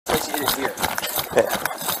in it here. Okay.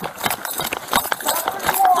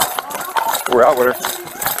 We're out with her.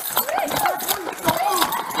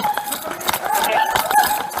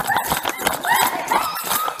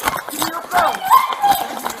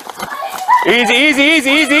 Easy, easy, easy,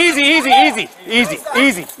 easy, easy, easy, easy, easy,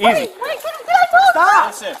 easy, easy. Stop!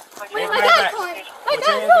 Listen. Wait, my dad's calling. My dad's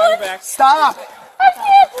Hands calling. back. Stop! I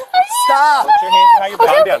can't. Stop! Put your hands behind your back.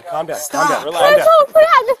 Calm down, calm down, calm down, I relax. told my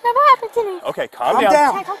dad this never happened to me. Okay, calm Calm down.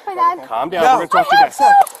 down. I told my dad. Calm down. No. We're gonna talk to you next.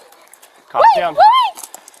 Calm down. Wait.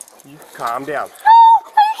 You calm down.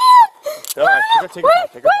 No, I can't. No, take our time.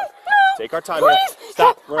 Take our time. Take our time here.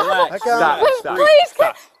 Stop. Relax. Let go. Stop. Wait, Stop. please.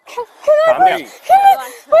 Stop. Can Calm I down. wait?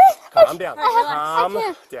 Calm down. I Calm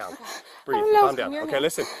can't. down. Breathe. no. Calm down. Okay,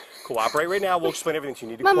 listen. Cooperate right now. We'll explain everything to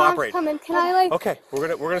you. You need to My mom's cooperate. coming. Can I like? Okay, we're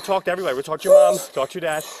gonna talk to everybody. We're gonna talk to your mom, talk to your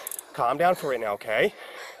dad. Calm down for right now, okay?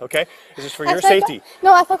 Okay? This is for your safety.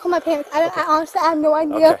 No, I thought call my parents. I honestly I have no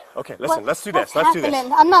idea. Okay, okay, listen, let's do this. what's Let's do this.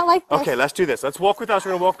 happening. I'm not like this. Okay, let's do this. Let's walk with us.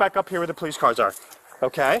 We're gonna walk back up here where the police cars are.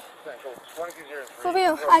 Okay? For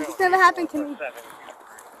real, it just never happened to me.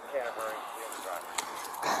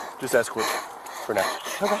 Just escort for now.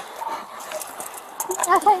 Okay.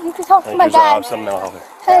 I thought you could talk to my dad. Some mental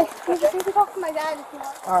health. Hey, you can talk to my dad if you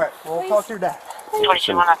want. Alright, we'll talk to your dad. Some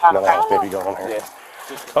mental health maybe going on here.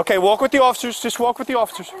 Okay, walk with the officers. Just walk with the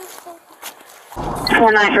officers.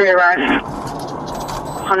 493 arrives.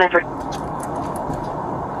 493.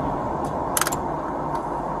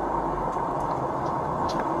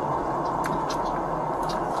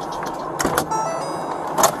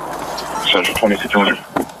 Central 2600.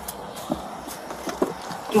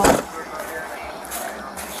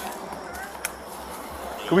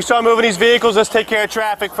 Can we start moving these vehicles? Let's take care of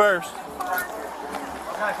traffic first. Keep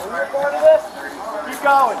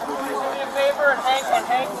going. Do me a favor and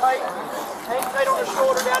hang tight. Hang tight on the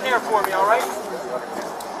shoulder down there for me, all right?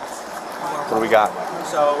 What do we got?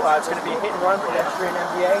 So it's going to be a hit and run, pedestrian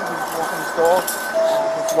MBA. He's walking his dog.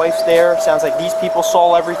 His wife's there. Sounds like these people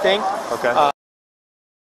saw everything. Okay.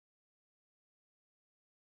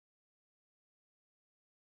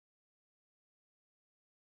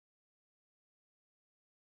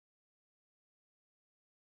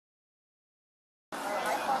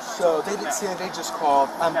 So they didn't see it, they just called.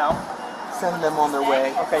 I'm sending them on their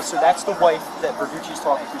way. Okay, so that's the wife that Verducci's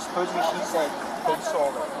talking to. Supposedly she said they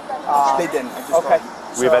saw them. They didn't. I just Okay.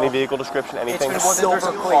 We have any vehicle description? Anything? It's Silver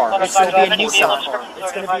there's a car. It's going to be a Nissan.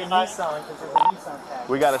 It's going to be a Nissan because there's a Nissan tag.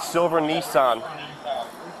 We got a silver Nissan.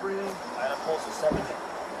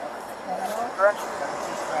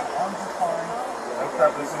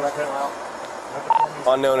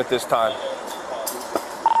 Unknown at this time.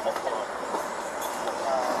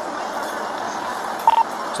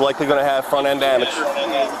 It's likely going to have front end damage.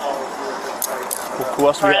 Who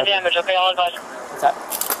else do we have? Damage, okay, I'll advise. What's that?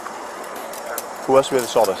 Who else do we have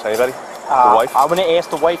that saw this? Anybody? The wife? I'm going to ask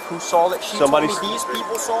the wife who saw it. She Somebody- told me these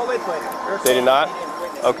people saw it, but They did not?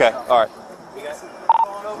 Okay, all right.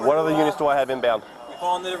 What other units do I have inbound? You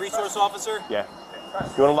calling the resource officer? Yeah.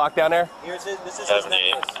 You want to lock down there? Here's his, this is his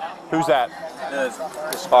necklace. Who's that?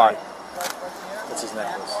 This All right. That's his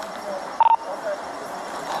necklace.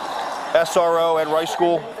 SRO at Rice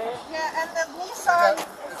School. Yeah, and the Nissan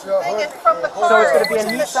thing is from the car. so it's going to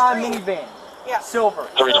be a Nissan minivan. Yeah. Silver.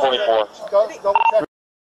 324.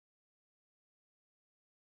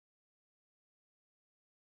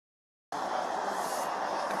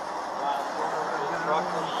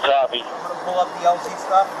 Copy. Pull up the LZ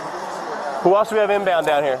stuff. Who else do we have inbound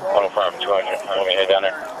down here? 105, 200. Want me to head down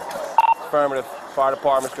there? Affirmative. Fire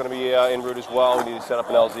department's going to be en route as well. We need to set up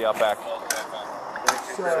an LZ out back.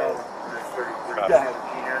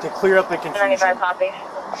 To clear up the confusion, 95 copies.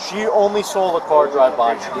 she only saw the car drive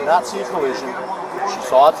by. She did not see a collision. She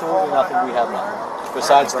saw absolutely nothing. We have nothing.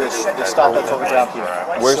 Besides this stop that's on the ground here.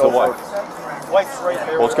 Where's the wife? Wife's right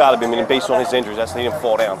there. Well, it's got to be. I mean, based on his injuries, that's he didn't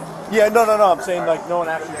fall down. Yeah, no. I'm saying like no one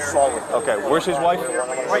actually saw it. Okay, where's his wife?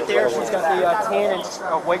 Right there, she's got the tan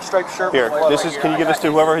and white striped shirt. Here, with blood this right is. Can you give this to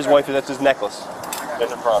whoever his wife is? That's his necklace.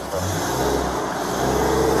 There's a prospect.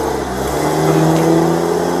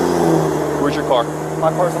 Where's your car? My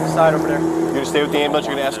car's on the side over there. You're gonna stay with the ambulance.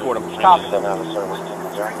 You're gonna escort him. Copy.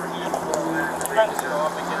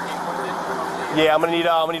 Yeah, I'm gonna need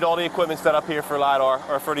all the equipment set up here for LiDAR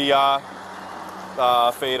or for the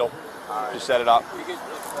fatal. Just set it up.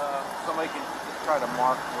 Somebody can try to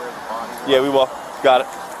mark where the body is. Yeah, we will. Got it.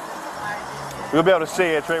 We'll be able to see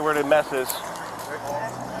it. It's right where the mess is.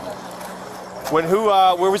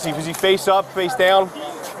 Where was he? Was he face up, face down?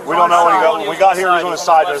 We don't know when we got here. He was on his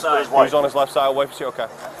side. With his He was wife. on his left side. Wife is here. Okay.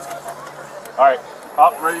 All right,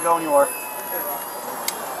 up, ready to go when you are.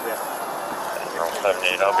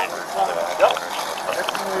 78, I'll be.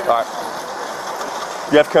 All right.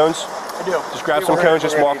 You have cones? I do. Just grab some cones,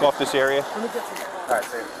 just mark off this area. All right,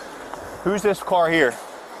 see you. Who's this car here?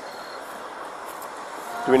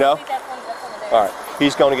 Do we know? All right.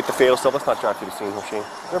 He's going to get the fatal stuff. Let's not drive through the scene, Shane.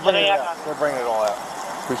 They're bringing it out. They're bringing it all out.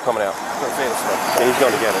 Who's coming out? The fatal stuff. And he's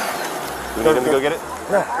going to get it. Do we need him to go get it?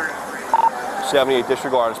 No. 78,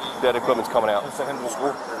 disregard. Dead equipment's coming out. Let's send him to the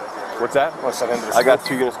school. What's that? Let's send him to the I school. got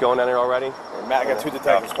 2 units going down there already. Matt, I got 2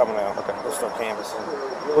 detectives coming out. Okay. Let's start canvassing.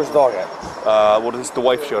 Where's the dog at? Well, the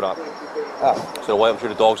wife showed up. Oh. So the wife, I'm sure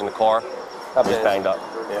the dog's in the car. He's banged up.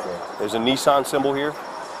 Yeah. There's a Nissan symbol here.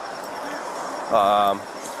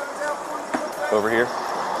 Over here.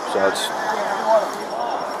 So it's.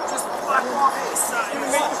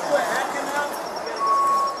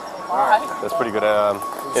 That's pretty good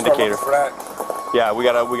indicator. For that. Yeah, we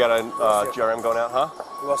got a GRM going out, huh?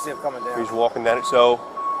 Who else do you have coming down? He's walking down it. So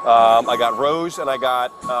I got Rose and I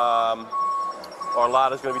got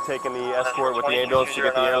Arlotta's going to be taking the escort with the ambulance to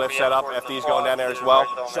get the airlift set up. FD's going down there as well.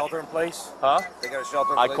 Shelter in place? Huh? They got a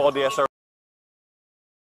shelter in I place? called the SR.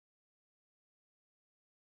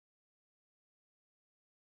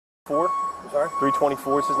 Sorry?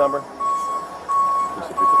 324 is his number. You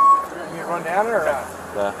need to run down there or not?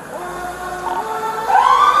 Nah.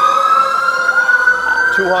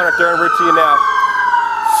 200, they're en route to you now.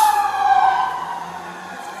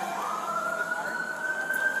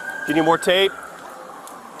 Do you need more tape?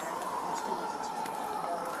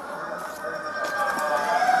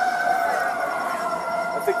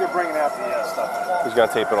 I think they're bringing out the stuff. He's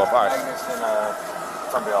gonna tape it off. All right. Agnes and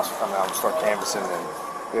somebody else will come out and start canvassing. And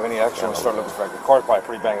if you have any extra, we'll start looking for the car's probably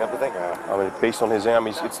pretty banged up. I think. I mean, based on his arm,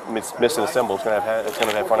 it's missing a symbol. It's gonna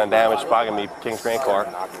have front end damage. It's probably gonna be King's Grand car.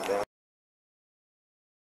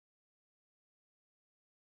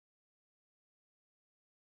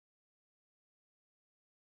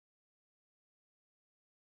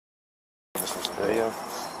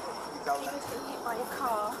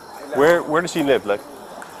 Where does he live, like?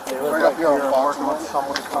 Right up here on Fox,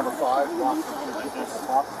 someone's number 5.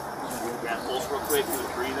 Pulse real quick,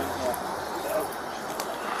 breathing.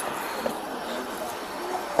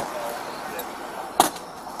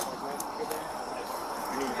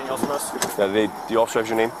 Anything else from us? The officer has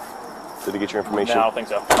your name? Did he get your information? No, I don't think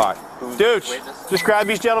so. All right. Dudes, just grab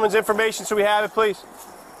these gentlemen's information so we have it, please.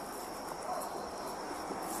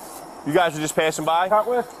 You guys were just passing by?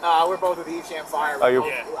 We're both with the Evesham Fire. Oh, you?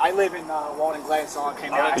 I live in Walden Glen, so I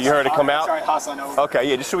came out. You heard it come out? Tried hustling over. Okay,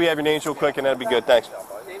 yeah, just so we have your names real quick and that'd be good. Thanks.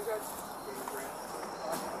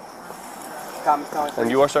 And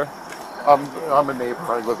you are, sir? I'm a neighbor.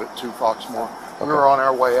 I live at 2 Foxmore. We were on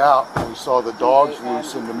our way out and we saw the dogs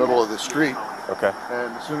loose in the middle of the street. Okay.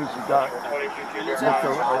 And as soon as we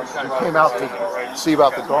came out to see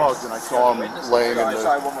about the dogs, and I saw them laying in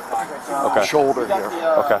the shoulder here.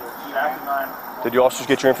 Okay. Did you officers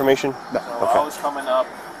get your information? No. Okay.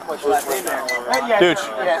 Dudes,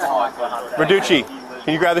 Verducci,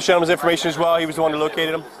 can you grab this gentleman's information as well? He was the one who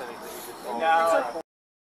located him.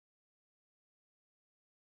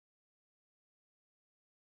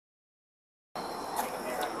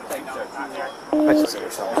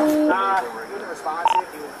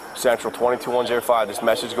 Central 22105. This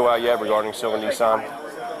message go out yet regarding silver Nissan?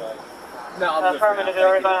 No, affirmative,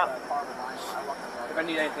 everybody. If I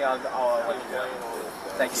need anything, I'll let you know.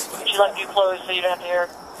 Thank you. Would you like to close so you don't have to hear?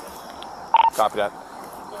 Copy that.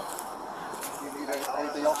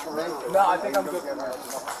 Anything else from me? No, I think I'm good.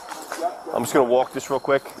 I'm just going to walk this real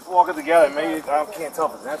quick. Walk it together. Maybe I can't tell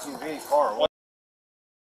if it's an SUV car or what.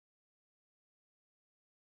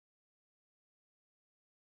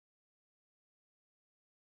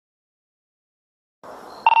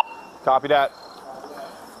 Copy that.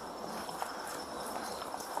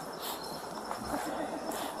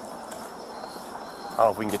 I don't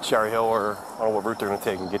know if we can get Cherry Hill or I don't know what route they're going to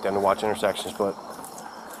take and get them to watch intersections, but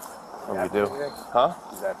what do we do? Huh?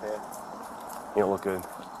 Is that bad? You don't look good.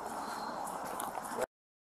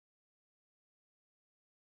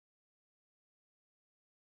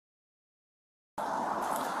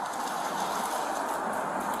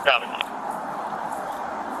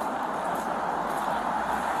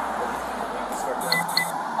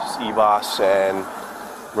 Evos and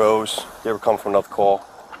Rose, they were coming from another call.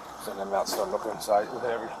 Send them out, start looking inside.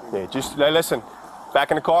 Yeah, just listen.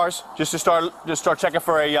 Back in the cars, just start checking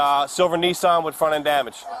for a silver Nissan with front end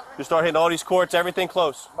damage. Just start hitting all these courts, everything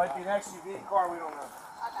close. Might be an SUV car, we don't know.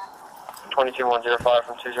 22105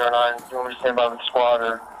 from 209. Do you want me to stand by with the squad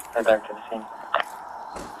or head back to the scene?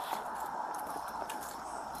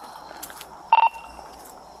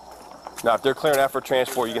 Now, if they're clearing that for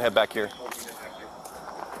transport, you can head back here.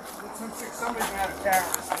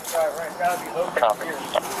 Copy.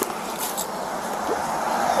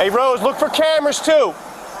 Hey, Rose, look for cameras too.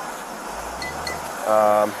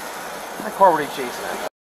 What car were they chasing at?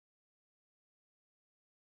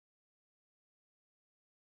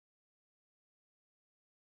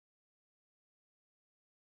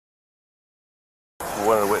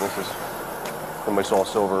 One of the witnesses. Somebody saw a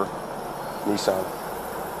silver Nissan.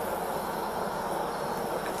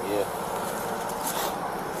 Yeah.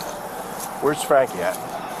 Where's Frankie at?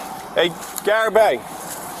 Hey, Garibay.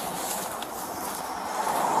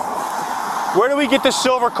 Where do we get this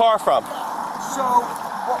silver car from? So,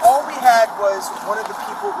 well, all we had was one of the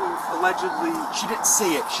people who allegedly, she didn't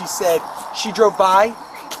see it. She said she drove by,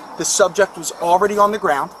 the subject was already on the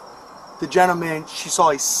ground. The gentleman, she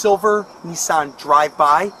saw a silver Nissan drive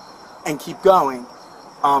by and keep going,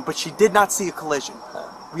 but she did not see a collision.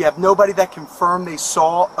 We have nobody that confirmed they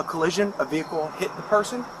saw a collision, a vehicle hit the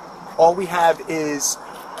person. All we have is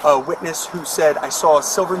a witness who said, I saw a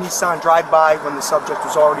silver Nissan drive by when the subject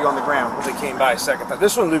was already on the ground. They came by a second time.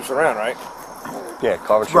 This one loops around, right? Yeah,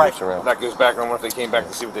 Coventry Right. loops around. That goes back on what they came back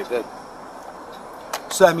to see what they did.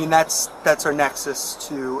 So I mean that's our nexus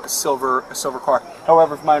to a silver car.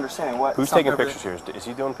 However, from my understanding, Who's taking pictures here? Is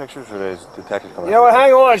he doing pictures or is detective coming? You know what?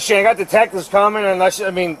 Hang on, Shane. I got detectives coming, unless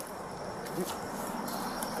I mean,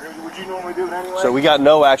 would you normally do it anyway? So we got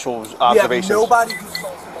no actual observations. We have nobody who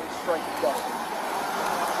saw somebody strike the gun.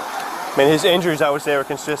 I mean, his injuries, I would say, are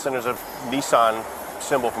consistent as a Nissan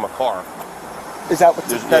symbol from a car. Is that what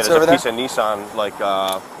that's over there? There's a piece of Nissan like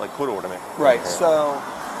put ornament. Right. Yeah. So.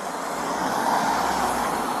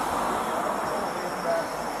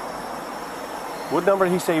 What number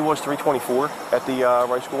did he say he was? 324 at the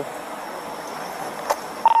Rice School?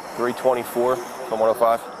 324 from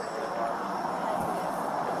 105?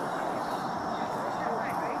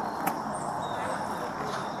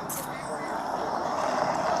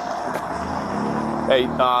 Hey,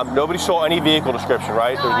 nobody saw any vehicle description,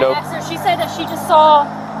 right? No, I asked her. She said that she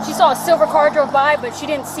saw a silver car drove by, but she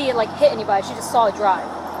didn't see it like hit anybody. She just saw it drive.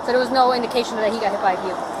 So there was no indication that he got hit by a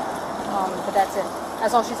vehicle. But that's it.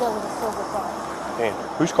 That's all she said was a silver car. Man,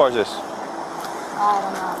 whose car is this? I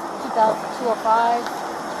don't know. 205.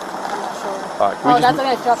 I'm not sure. All right, Oh, that's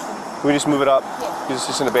okay, Justin. Can we just move it up? Yeah. Because it's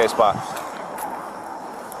just in a bad spot.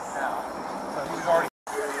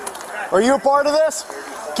 Are you a part of this?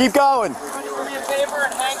 Keep going. Do me a favor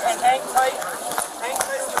and hang tight. Hang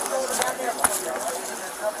tight on the shoulder down there.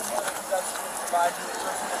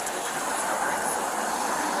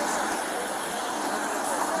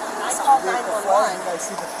 I called 911. I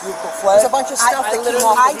see the vehicle flag. There's a bunch of stuff that came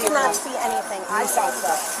off the vehicle. I did not see anything. I saw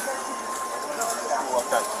stuff.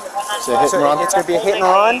 So hit and run. It's going to be a hit and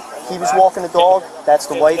run. He was walking the dog. That's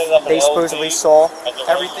the wife. They supposedly saw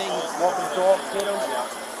everything. He was walking the dog. Hit him.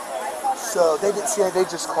 So they didn't see it. They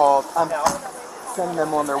just called. I'm sending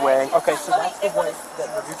them on their way. Okay, so that's the wife that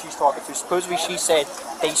Noguchi's talking to. Supposedly she said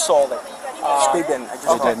they saw it. They didn't. I just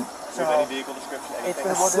They didn't. Do you have any vehicle description? It's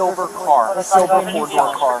a silver car. A silver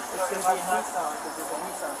four-door car.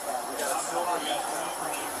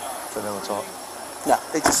 So now it's all. No,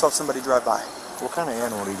 they just saw somebody drive by. What kind of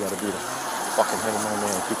animal do you got to be to fucking hit him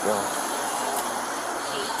man and keep going?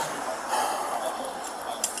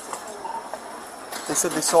 They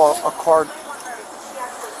said they saw a car.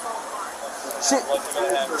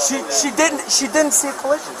 She didn't see a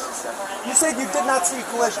collision. She said. You said you did not see a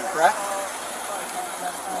collision, correct?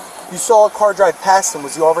 You saw a car drive past him.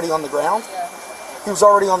 Was he already on the ground? He was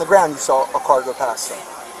already on the ground. You saw a car go past him,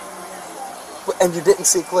 and you didn't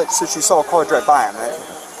see a collision. So you saw a car drive by him, right?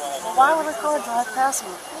 Why would a car drive past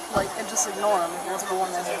him? Like, and just ignore him? It wasn't the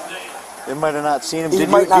one that hit him. They might have not seen him. He Do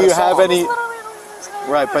might not you have have saw any?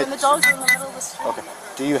 Right, but And the dogs were in the middle of the street. okay.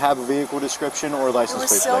 Do you have a vehicle description or It license was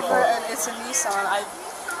plate for that silver car? and it's a Nissan. I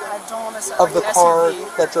don't want to say Of the like car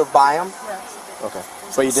SUV. that drove by him. Yes. Okay,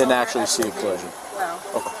 but you didn't actually see a collision. No.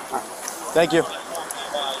 Okay. Thank you.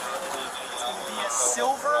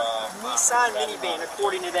 Silver Nissan minivan,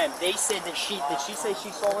 according to them. They said that did she say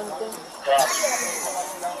she saw anything?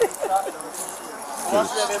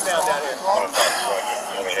 What's that inbound down here?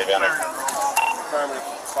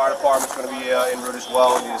 Fire department's going to be en route as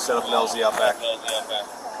well. We need to set up an LZ out back.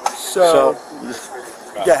 So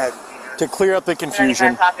go ahead. To clear up the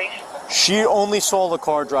confusion, she only saw the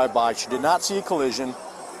car drive by. She did not see a collision.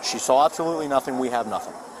 She saw absolutely nothing. We have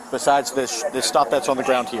nothing. Besides this stuff that's on the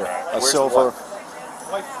ground here. A silver.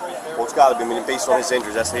 Well, it's got to be. I mean, based on his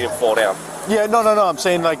injuries, that's he didn't fall down. Yeah, no. I'm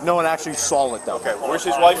saying like no one actually saw it though. Okay, where's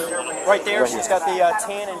his wife? Right there. She's got the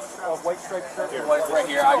tan and white striped shirt. Right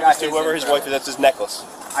here. I got Whoever his wife is, that's his necklace.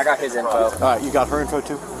 I got his info. All right, you got her info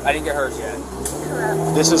too? I didn't get hers yet.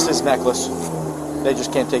 This is his necklace. They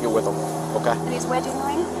just can't take it with them. Okay. And his wedding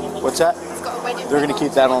ring? What's that? He's got a wedding They're ring going to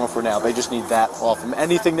keep that on him for now. They just need that off him.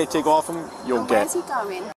 Anything they take off him, you'll get. Where's he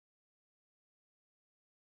going?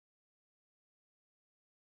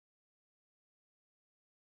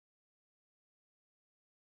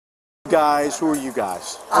 Guys, who are you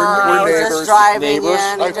guys? We're We're neighbors. just driving Neighbors?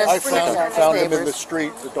 in. I found him in the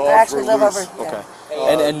street. The dogs Actually were live over loose. here. Okay.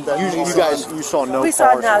 And you guys, you saw no We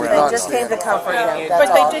saw cars nothing, around. just came to comfort him.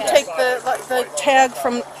 But they did take the tag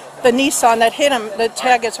from the Nissan that hit him. The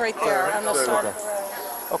tag is right there on the side.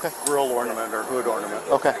 Okay. Grill ornament or hood ornament.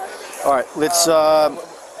 Okay. All right. Let's. And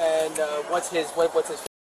what's his?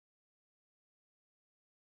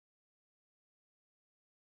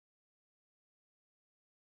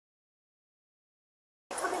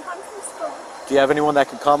 Do you have anyone that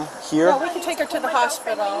could come here? No, we can take her to the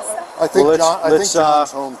hospital. I think Well, John. I think let's,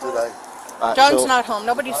 John's home today. John's not home.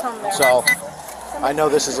 Nobody's home there. So, I know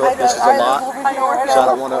this is a lot, so I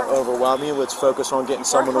don't want to overwhelm you. Let's focus on getting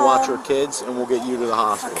someone to watch your kids, and we'll get you to the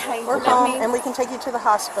hospital. Okay, we're home, and we can take you to the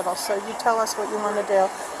hospital. So you tell us what you want to do,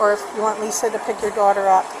 or if you want Lisa to pick your daughter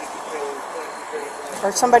up,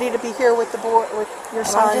 or somebody to be here with the boy, with your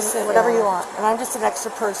son, whatever you want. And I'm just an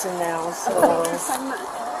extra person now, so.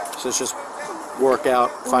 So it's just work out,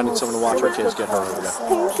 finding someone to watch our kids get her over there.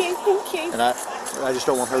 Thank you. And I just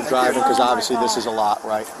don't want her driving because obviously this is a lot,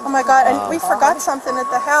 right? Oh my God! And we forgot something at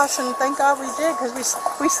the house, and thank God we did, because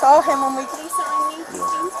we saw him when we. Lisa, I need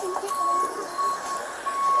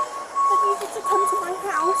to come to my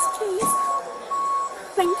house, please.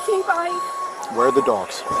 Thank you, bye. Where are the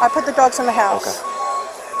dogs? I put the dogs in the house. Okay.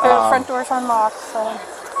 The front door's unlocked, so.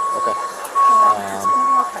 Okay. It's gonna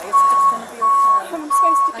be okay. It's gonna be okay. I'm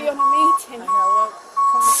supposed to be on a meeting. I know. Well,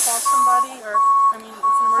 can we call somebody, or I mean,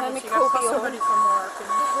 it's an emergency. You gotta call somebody from work.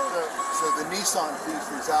 So the Nissan thief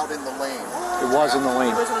was out in the lane. It was in the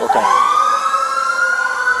lane. Okay.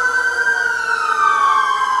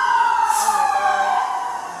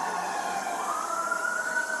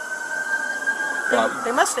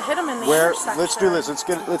 They must have hit him in the Where? intersection. Let's do this.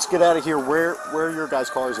 Let's get out of here. Where are your guys'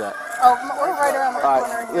 cars at? Oh, we're right around the All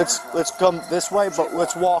corner right. here. Let's come this way, but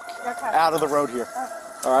let's walk out of the road here.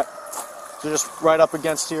 All right. So just right up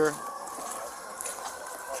against here. I'm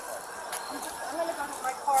gonna go to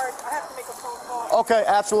my car. I have to make a phone call. Okay,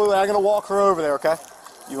 absolutely. I'm gonna walk her over there. Okay.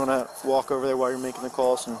 You wanna walk over there while you're making the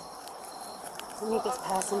calls and. I need this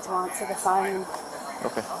person to answer the phone.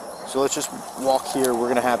 Okay. So let's just walk here. We're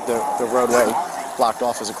gonna have the roadway blocked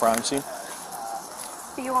off as a crime scene.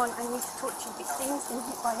 Do you want? I need to talk to you. Victim's been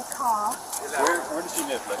hit by a car. Where does she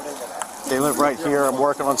live? They live right here. I'm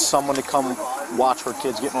working on someone to come watch her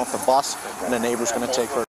kids getting off the bus, and the neighbor's gonna take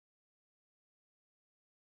her.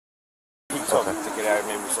 Okay. To get out,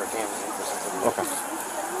 maybe we start canvassing for something. Okay.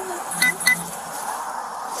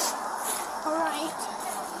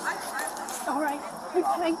 All right.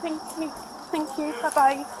 Okay, thank you. Thank you.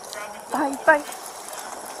 Bye-bye. Bye.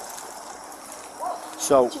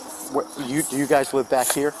 So, do you guys live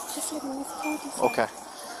back here? Just live in this cul-de-sac. Okay.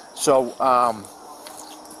 So,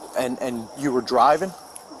 and you were driving?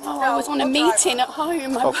 No, I was on a meeting at home.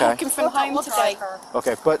 I'm Okay. working from home today.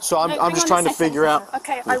 Okay, but so I'm just trying to figure out.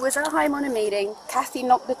 Okay, I was at home on a meeting. Kathy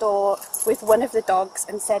knocked the door with one of the dogs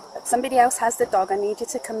and said, somebody else has the dog. I need you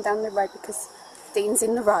to come down the road because Dean's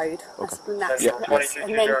in the road. Okay. And that's Yeah.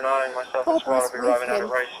 and then Bob was with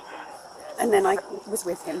him. And then I was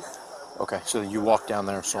with him. Okay, so you walked down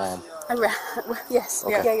there and saw him. Yes.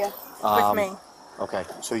 Okay. Yeah. With me. Okay,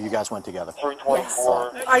 so you guys went together. Yes.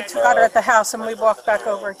 I got her at the house and we walked back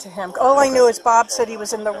over to him. All I knew is Bob said he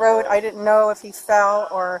was in the road. I didn't know if he fell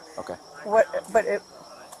or what, but it.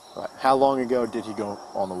 Right. How long ago did he go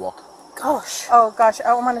on the walk? Gosh. Oh gosh,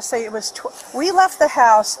 I want to say it was. We left the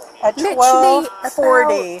house at Literally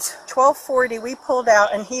 12:40. 12:40. We pulled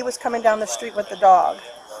out and he was coming down the street with the dog.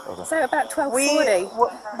 Okay. So about 12:40.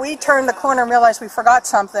 We turned the corner and realized we forgot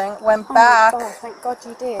something. Went back. Oh, thank God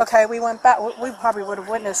you did. Okay, we went back. We probably would have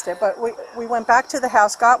witnessed it, but we went back to the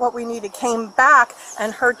house, got what we needed, came back,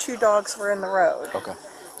 and her two dogs were in the road. Okay.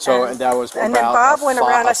 So and that was. And then Bob went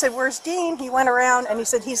around. I said, "Where's Dean?" He went around and he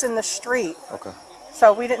said he's in the street. Okay.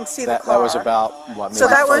 So we didn't see the car. That was about what? Maybe so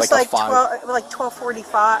that was like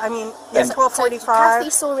 12:45. I mean, yes, 12:45. Kathy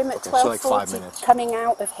saw him at 12:40 so like 5 minutes. coming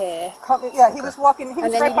out of here. Yeah, he was walking. He was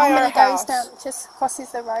and then right he by our normally house. goes down, just crosses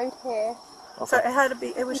the road here. So it had to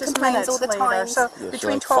be. It was He just complains minutes all the later. time. So Yeah,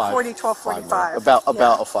 between so like 12:40, 12:45.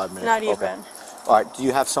 About a 5 minute. Not Okay. even. All right. Do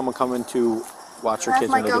you have someone coming to watch your I have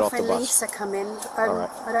kids my when they get off the girlfriend bus? Lisa come in. All right.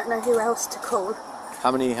 I don't know who else to call. How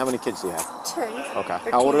many kids do you have? 2. Okay.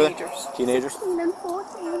 They're How old teenagers. are they? Teenagers. 15 and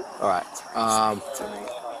 14. All right. All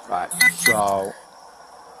right. So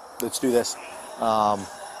let's do this.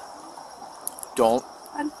 Don't.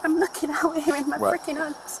 I'm looking out here in my freaking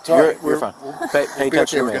hands. You're fine. Pay attention okay.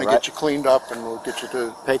 to me, We're going to get you cleaned up, and we'll get you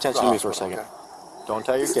to. Pay attention to me for a second. Okay. Don't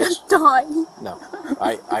tell your kids. Die. No,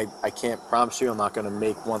 I can't promise you I'm not going to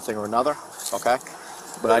make one thing or another, okay?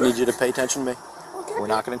 But I need you to pay attention to me. Okay. We're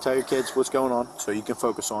not going to tell your kids what's going on, so you can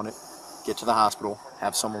focus on it. Get to the hospital,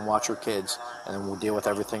 have someone watch your kids, and then we'll deal with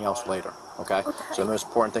everything else later, okay? So the most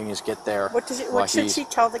important thing is get there. What should she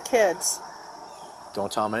tell the kids?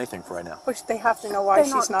 Don't tell them anything for right now. Which they have to know why They're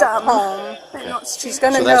she's not not dumb. home. They're not stupid. She's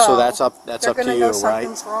going to know. So that's up They're to gonna you, know right?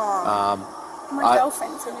 something's wrong. My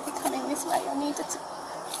girlfriend's going to be coming this way. I needed to.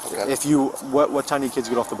 Okay. If you, what time do your kids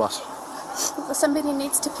get off the bus? Well, somebody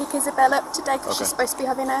needs to pick Isabel up today because she's supposed to be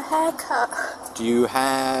having her hair cut. Do you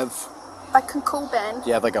have? I can call Ben. Do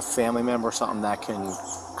you have like a family member or something that can?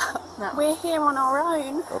 No. We're here on our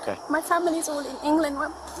own. Okay. My family's all in England.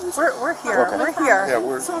 We're here. Okay. We're here. Yeah,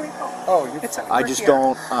 we're. Sorry. I just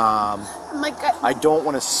don't. My I don't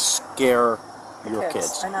want to scare your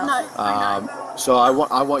kids. I know. No, I know. So I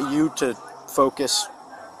want you to focus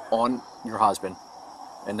on your husband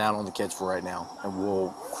and not on the kids for right now, and we'll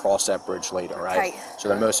cross that bridge later, right? Okay. So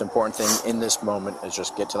the most important thing in this moment is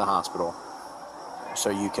just get to the hospital, so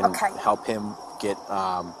you can help him get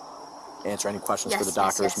answer any questions for the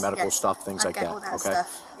doctors, medical stuff, things like that. Okay.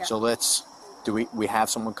 Stuff. Yeah. So let's. Do we have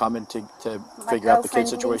someone coming to figure out the kid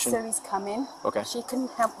situation? My girlfriend Lisa is coming. Okay. She can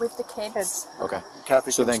help with the kids. Okay.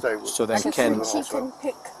 Kathy so can then, stay with so then She Ken. can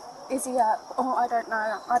pick Izzy up. Oh, I don't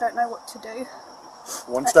know. I don't know what to do.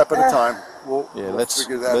 One step at a time. We'll let's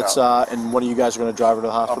figure that out. And one of you guys are going to drive her to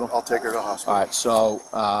the hospital? I'll take her to the hospital. All right, so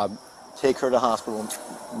take her to the hospital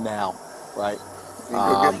now, right?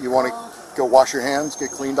 You want to go wash your hands,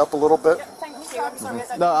 get cleaned up a little bit? Thank you. I'm sorry.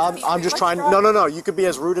 No, I'm just trying. No. You could be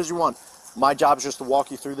as rude as you want. My job is just to walk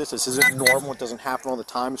you through this. This isn't normal. It doesn't happen all the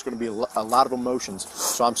time. It's going to be a lot of emotions.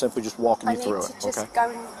 So I'm simply just walking you through it. Okay.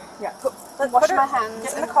 Go and wash my hands.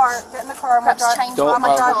 Get in the car. Get in the car. Perhaps change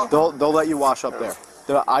my top. They'll let you wash up there.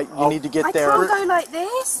 You need to get there. I can't go like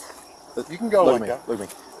this. You can go like that. Look at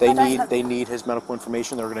me. They need his medical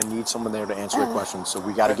information. They're going to need someone there to answer your questions. So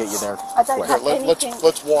we got to get you there. I don't have anything.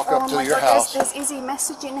 Let's walk up to your house. There's Izzy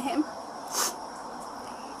messaging him.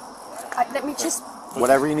 Let me just.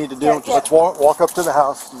 Whatever you need to do. Let's walk up to the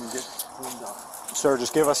house and get cleaned up. Sir,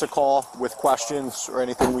 just give us a call with questions or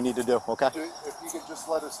anything we need to do, okay? If you could just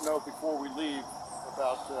let us know before we leave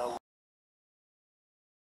about...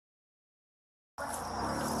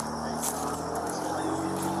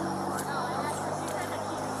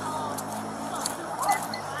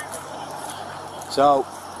 So,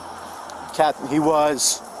 Kat,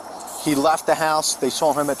 he left the house. They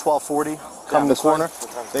saw him at 12:40. Come the corner.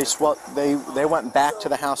 They went back to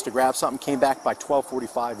the house to grab something. Came back by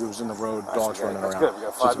 12:45. He was in the road. Dogs running around. Good. We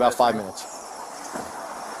got so it's about 5 minutes.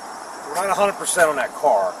 We're not 100% on that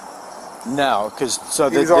car. No, because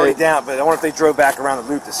he was already down. But I wonder if they drove back around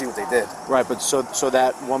the loop to see what they did. Right, but so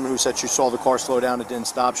that woman who said she saw the car slow down, it didn't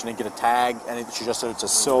stop. She didn't get a tag, and she just said it's a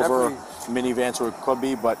silver minivan, so it could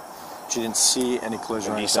be, but she didn't see any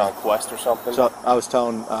collision. Nissan Quest or something. So I was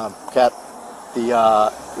telling Kat. It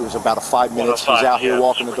was about a 5 minutes. He was out here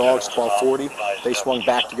walking the dogs, 12:40. They swung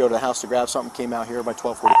back to go to the house to grab something, came out here by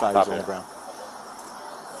 12:45. He was on the ground.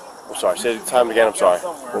 I'm sorry, say the time again, I'm sorry.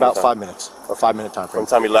 About 5 minutes, a 5 minute time frame. From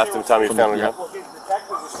the time he left to the time he found him again? Well, the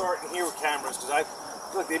detectives are starting here with cameras because I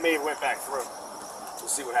feel like they may have went back through to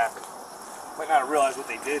see what happened. Might not have realized what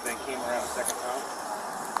they did, then came around a second time.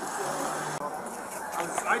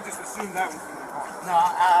 I just assumed that was from the car. No,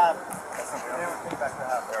 they came back to the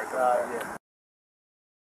house. Yeah.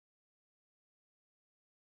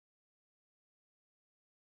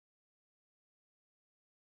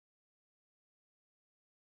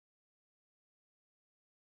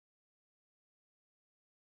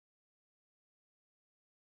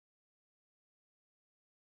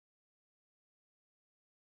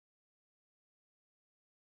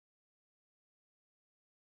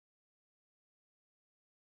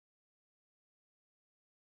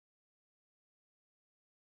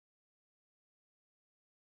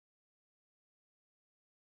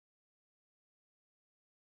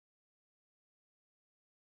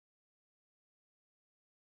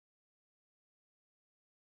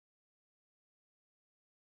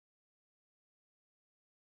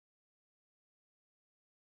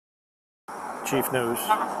 Chief knows.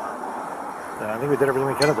 I think we did everything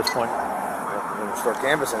we can at this point. We're going to start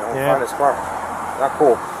canvassing and Yeah. find this car. Not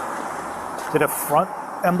cool. Did a front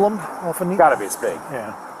emblem off a knee? Gotta be, it's big.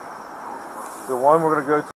 Yeah. The one we're going to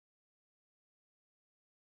go to.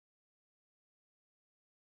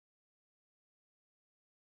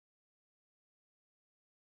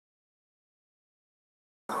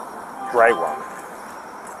 gray one.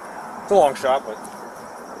 It's a long shot, but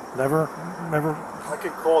Never. I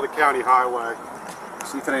could call the county highway,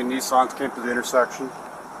 see if any Nissans came to the intersection.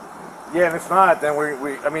 yeah, and if not, then we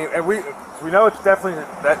know it's definitely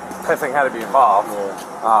that type of thing had to be involved.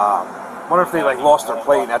 Wonder if they like lost their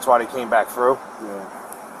plate and that's why they came back through. Yeah.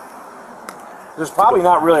 There's probably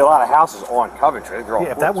not really a lot of houses on Coventry. They're all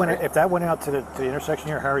Yeah, if that went out to the intersection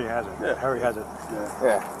here, Harry has it. Yeah. Harry has it.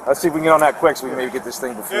 Yeah. Let's see if we can get on that quick so we can maybe get this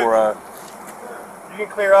thing before. You can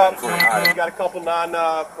clear up. We got a couple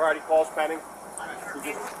non-priority calls pending. We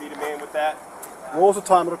just feed him in with that. What was the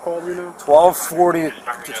time of the call, you know? 12:40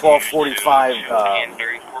 to 12:45.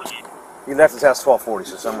 He left his house 12:40,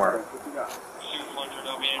 so somewhere.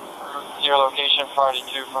 Your location, Friday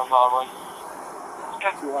 2 from Broadway.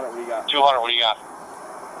 200, what do you got? 200, what do you got?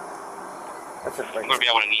 That's it. I'm going to be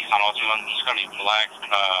able to Nissan Altima. It's going to be black.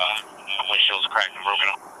 Windshield's cracked and broken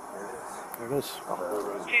up. There it is.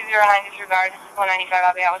 2090 disregard. 195,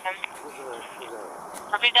 I'll be out with him.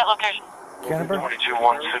 Repeat that location. Canterbury?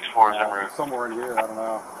 22164 is en route. Somewhere in here, I don't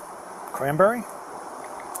know. Cranberry?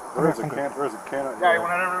 There is a Canterbury. Yeah, you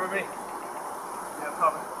want to over with me? Yeah,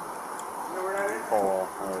 coming. You know where that is? Oh,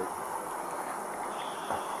 all right.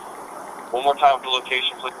 One more time with the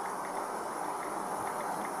location, please.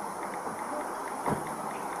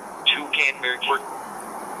 2 Canterbury Court.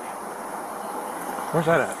 Where's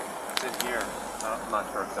that at? It's in here. I'm not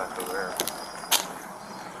sure exactly where.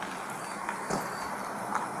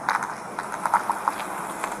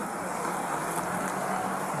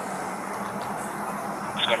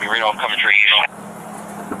 It's going to be right off Coventry.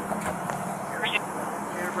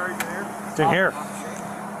 It's in here.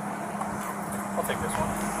 I'll take this one.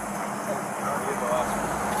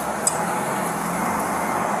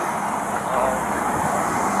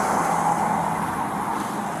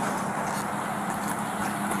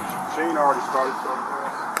 Shane already started something.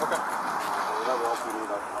 Okay. Whatever else we need,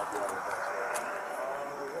 I can help you out with that.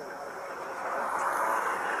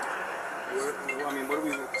 I mean, what do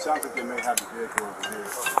we? It sounds like they may have the vehicle over here.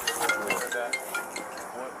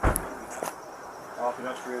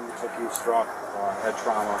 Pedestrian looks like he was struck, head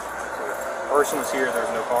trauma. Person was here, there's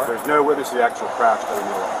no car? There's no witness to the actual crash that we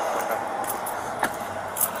know of.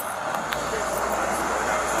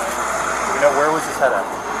 Do we know where was his head at?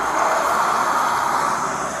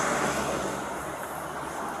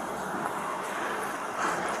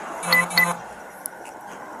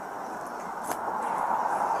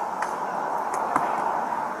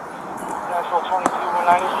 National 22,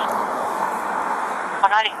 190.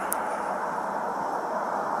 190.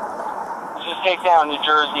 This is takedown New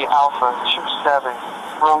Jersey Alpha 27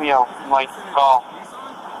 Romeo Mike Golf.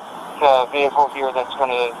 It's a vehicle here that's going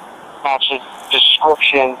to match the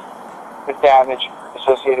description with damage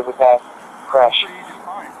associated with that crash.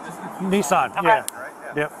 Nissan, yeah.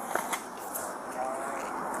 Yep.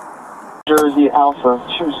 Jersey Alpha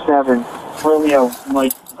 27 Romeo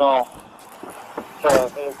Mike Golf. It's a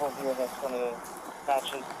vehicle here that's going to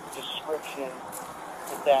match the description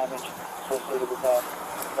with damage associated with that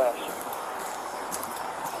crash.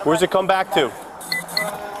 Where's it come back to?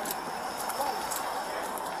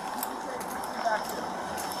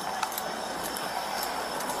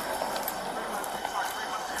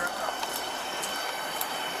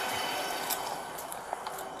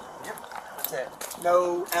 That's it.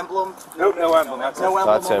 No emblem. Nope, no emblem. That's no it.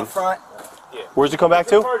 emblem That's on him. the front. Yeah. Where's it come back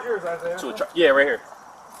to? Yeah, right here.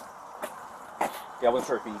 Yeah, I wasn't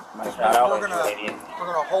sure if he might have got out. We're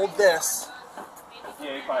gonna hold this.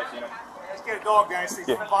 Yeah, you probably seen him. Let's get a dog, guys. He's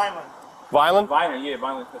Yeah. violent. Violent? Violent, yeah,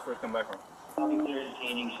 violent. That's where it's come back from. Come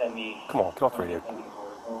on, get off the radio.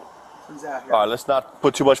 Who's out here? All right, let's not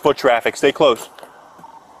put too much foot traffic. Stay close.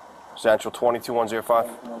 Central 22105.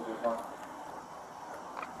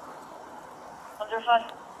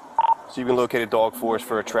 105. So you can locate a dog for us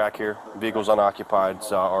for a track here. Vehicle's unoccupied.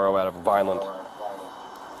 It's RO out of Vineland.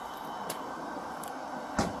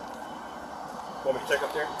 Want me to check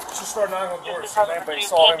up there? Just start knocking on doors. See if anybody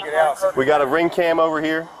saw him get out. We got a ring cam over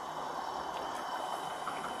here.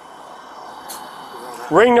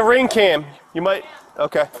 Ring the ring cam. You might.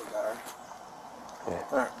 Okay.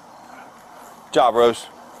 Yeah. Job, Rose.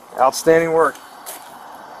 Outstanding work.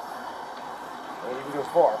 Don't even go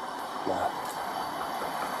far.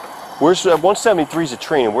 Where's 173's a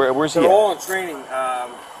training? Where's he They're at? all in training.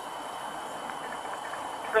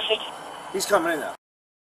 He's coming in now.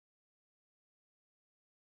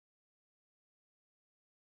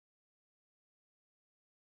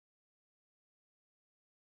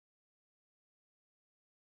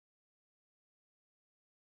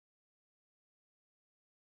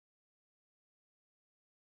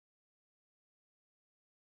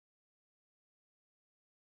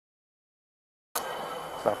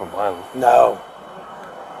 It's not from Violent. No.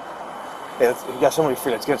 Hey, we got somebody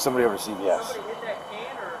free. Let's get somebody over to CVS.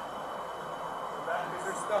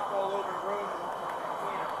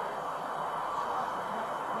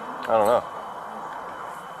 I don't know.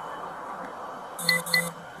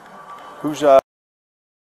 Who's Flash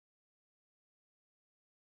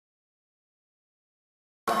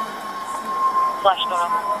going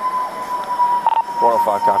on.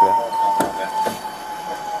 105, copy that.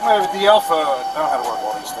 Well, with the Alpha, I don't know how to work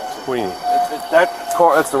all these things. What do you need? That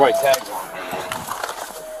car, that's the right tags on.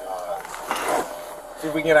 See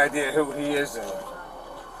if we can get an idea who he is. And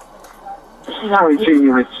Highway 2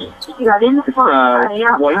 units.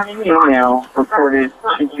 White female reported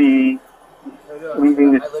to be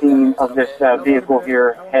leaving the scene of this vehicle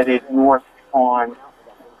here, headed north on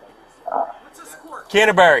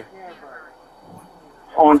Canterbury.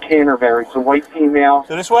 On Canterbury. So white female.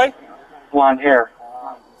 So this way? Blonde hair.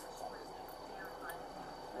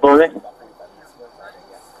 Loaded?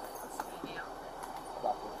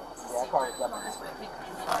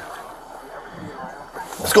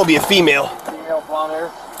 It's gonna be a female. Female blonde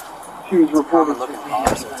hair. She was reported to be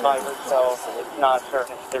by herself. It's not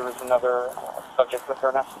certain if there was another subject with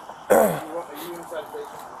her now.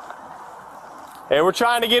 Hey, we're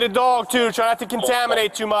trying to get a dog too. Try not to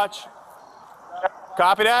contaminate too much.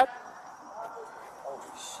 Copy that?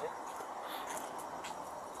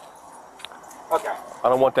 Okay. I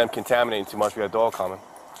don't want them contaminating too much. We got a dog coming.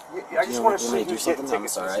 I just want to see who's getting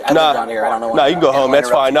tickets. I live down here. I don't know. No, you can go home. That's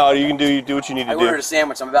fine. No, you can do what you need to do. I ordered a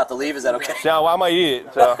sandwich. I'm about to leave. Is that okay? Yeah, well, I might eat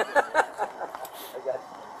it. So.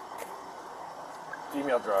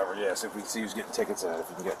 Female driver, yes. If we see who's getting tickets, if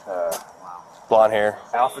we can get blonde hair.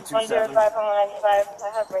 Alpha 27. 105 on 95.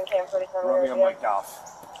 I have ring cam footage on Romeo there. Mike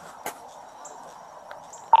Golf.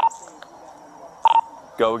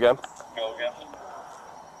 Go again.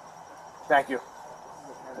 Thank you.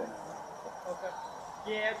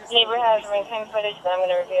 Neighbor has ring cam footage that I'm going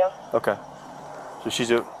to review. Okay. So she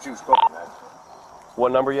was spoken that.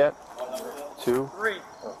 What number yet? 2? 3.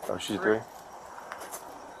 Oh, she's a 3.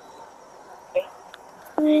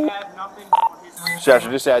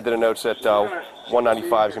 Sergeant, just add to the notes that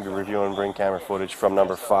 195 is going to be reviewing ring camera footage from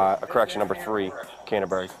number 5, correction, number 3,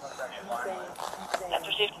 Canterbury.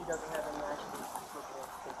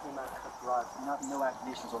 No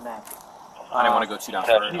accusations on that. I didn't want to go too down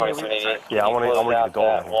further. Yeah, I want to get the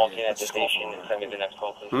dog. Walk in at the station and send me the next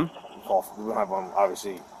call, please. We don't have one,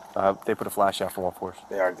 obviously. They put a flash out for 1-4.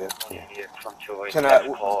 They are did. Yeah. Can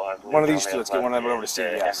one of these two? Let's get one of them over to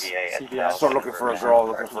CVS. CVS. Start looking for us. They're all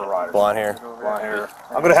looking for a rider. Blonde hair. Blonde hair.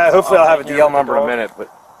 I'm gonna have. Hopefully, I'll have a DL number in a minute. But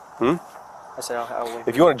I said I'll wait.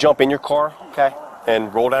 if you want to jump in your car, okay,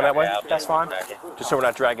 and roll down that way, that's fine. just so we're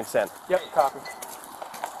not dragging scent. Yep, copy.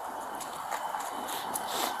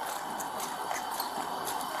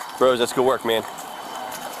 Bros, that's good work, man.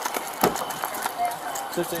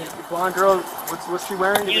 So the blonde girl, what's she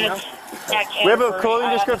wearing? Do you know? We have a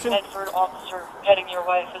clothing description? Bedford officer heading your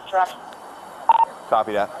way for the traffic.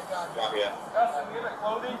 Copy that.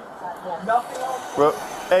 Bro,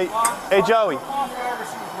 hey, Joey.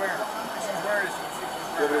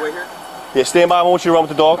 Yeah, stand by. I want you to run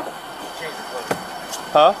with the dog.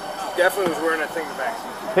 Huh? definitely was wearing that thing in the back.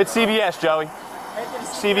 Hit CVS, Joey.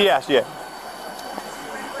 CVS, yeah.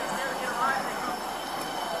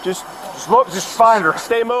 Just look, just find her.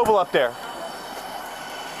 Stay mobile up there.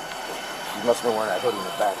 You must have been wearing that hoodie in the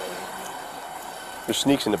back. There's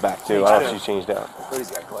sneaks in the back too. I don't know if she changed out.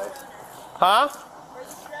 Hoodie's got clay. Huh?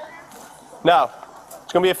 No.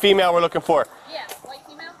 It's gonna be a female we're looking for. Yeah, white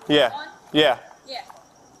female? Yeah. Yeah. Yeah.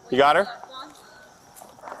 You got her?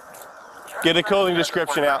 Get a clothing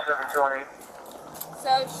description out.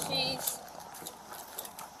 So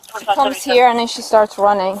she comes here and then she starts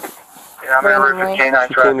running. Yeah, I'm in route 59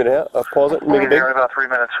 She cleaned it out. Pause it. Make it big. about 3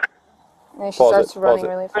 minutes. And then she Pause starts it, running pause it.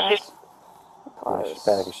 really fast. Oh, she's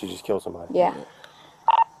panicking. She just killed somebody. Yeah.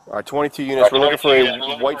 All right, 22 units. We're looking for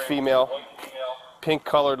a white female, pink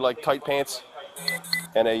colored like tight pants,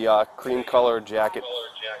 and a cream colored jacket.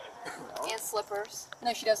 And slippers.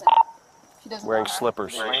 No, she doesn't. She doesn't. Wearing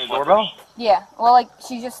slippers. Doorbell? Yeah. Well, like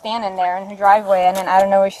she's just standing there in her driveway, and then out of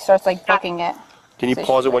nowhere she starts like booking it. Can you So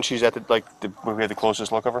pause it when she's at the when we have the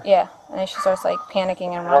closest look of her? Yeah, and then she starts like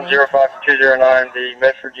panicking and running. 105-209, the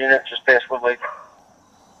Medford unit just past Wood Lake.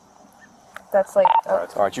 That's like. All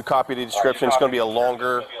right, you copy the description. It's going to be a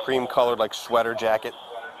longer cream colored like sweater jacket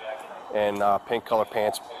and pink colored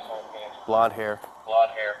pants, blonde hair,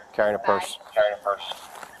 carrying a purse.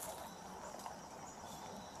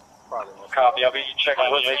 Copy. I'll be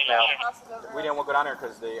checking Wood Lake now. We didn't want to go down there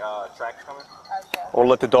because the track's coming. Or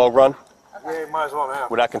let the dog run. Yeah, might as well now.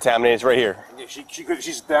 We're not contaminated. It's right here. Yeah,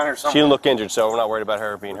 she's down here somewhere. She didn't look injured, so we're not worried about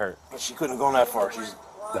her being hurt. She couldn't have gone that far. She's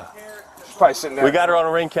probably sitting there. We got her on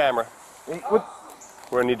a ring camera. What?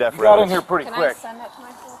 We're gonna need that for You got in evidence. here pretty quick. I send that to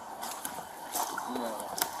my phone?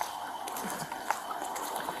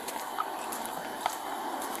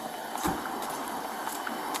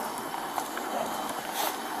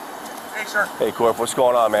 Hey, sir. Hey, Corp, what's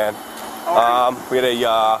going on, man? We had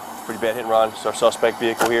a pretty bad hit and run. It's our suspect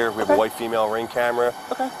vehicle here. We have a white female ring camera.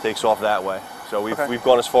 Okay. Takes off that way. So we've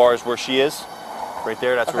gone as far as where she is, right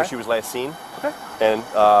there. That's where Okay. she was last seen. Okay. And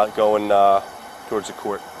going towards the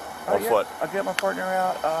court on foot. I'll get my partner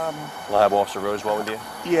out. I'll have Officer Rosewell with you.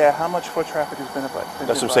 Yeah, how much foot traffic has been about?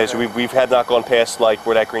 That's what I'm saying. So we've had not gone past like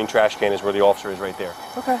where that green trash can is, where the officer is right there.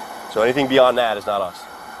 Okay. So anything beyond that is not us.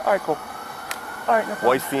 All right, cool. All right, no problem.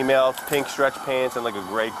 White female, pink stretch pants, and like a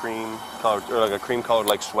gray cream colored, or like a cream colored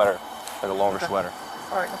like sweater, like a longer sweater.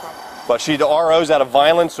 All right, no problem. But the RO's out of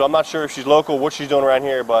Violence, so I'm not sure if she's local, what she's doing around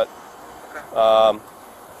here, but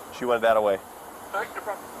she wanted that away. All right, no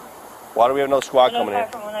problem. Why do we have another squad coming in?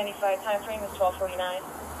 From 195, time frame is 12:49.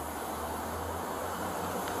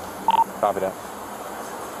 Copy that.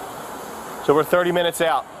 So we're 30 minutes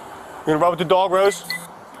out. You gonna run with the dog, Rose?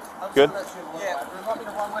 Good? Yeah, you want me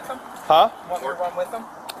to run with him? Huh? You want me to run with him?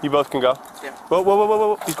 You both can go. Yeah. Whoa, whoa, whoa, whoa,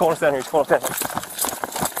 whoa. He's calling us down here. He's calling us down here.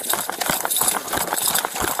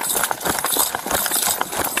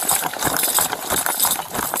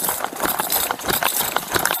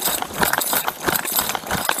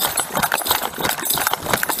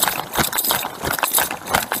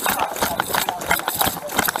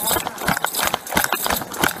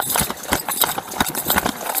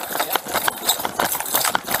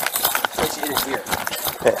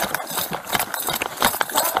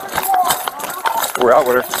 We're out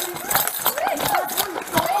with her.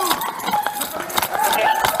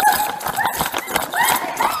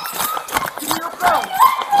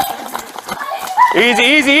 Easy,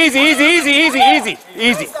 easy, easy, easy, easy, easy, easy,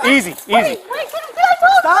 easy, easy, easy.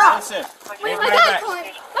 Stop! Listen. Wait, my dad's calling.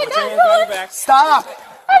 My dad's calling. Stop!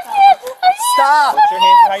 Stop! Put your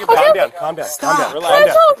hands behind your back. Calm down, calm down, calm down. Relax. I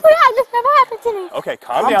told my dad this never happened to me. Okay,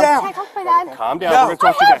 calm Calm down. down. Can I talk to my dad? Calm down. No. We're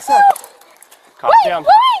gonna talk to you next. Calm down.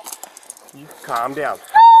 You calm down.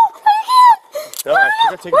 No, we're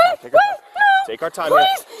gonna take our time. Take our time. Take our time here.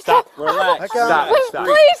 Stop. Relax. Stop.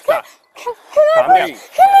 Stop. Stop. Calm down.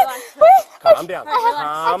 Calm down.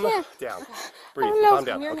 Calm down. Breathe. Calm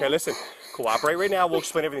down. Okay, listen. Cooperate right now. We'll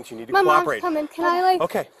explain everything to you. You need to My mom's cooperate. coming. Can I like?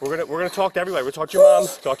 Okay, we're gonna talk to everybody. We're talk to your mom.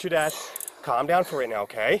 Talk to your dad. Calm down for right now.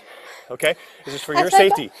 Okay. Okay. This is for your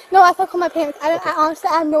safety. No, I thought my parents. I honestly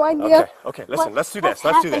have no idea. Okay. Okay. Listen. Let's do this.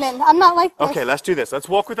 Let's do this. I'm not like this. Okay. Let's do this. Let's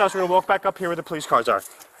walk with us. We're gonna walk back up here where the police cars are.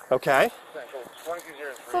 Okay.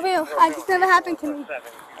 For real, this never happened to me.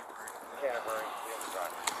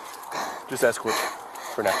 Just escort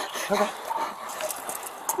for now. Okay.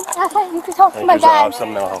 You can talk to my dad.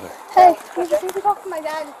 Some mental health. Hey, you can talk to my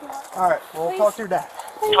dad if you want. All right, we'll talk to your dad.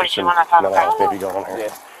 Some mental health maybe going on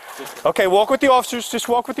here. Okay, walk with the officers. Just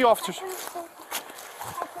walk with the officers.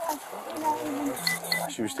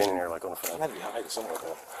 She was standing there like on the phone.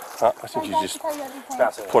 Huh? I think she just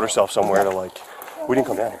put herself somewhere to like. We didn't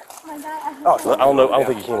come down here. Oh, I don't know. I don't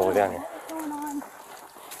think he came all the way down here.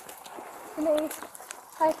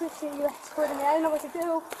 I appreciate you escorting me. I didn't know what to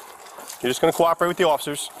do. You're just gonna cooperate with the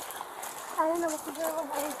officers. I didn't know what to do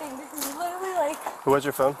with anything. This is literally like. Who has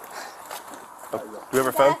your phone? Oh, do you have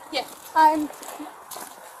her phone? Yeah. I'm.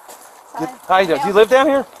 How you doing? Do you live down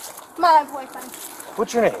here? My boyfriend.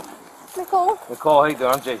 What's your name? Nicole. Nicole, how you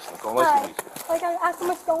doing? I'm Jason. Nicole, nice to meet you. Like I asked him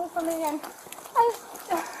what's going for me and I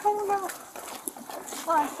don't know.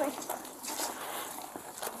 Honestly.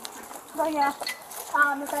 But yeah,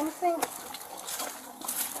 if anything,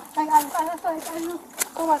 like I knew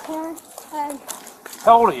for my parents and.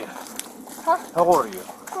 How old are you? Huh? How old are you?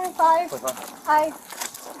 25.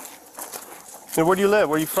 And where do you live?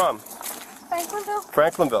 Where are you from? Franklinville.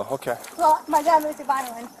 Franklinville. Okay. Well, my dad lives in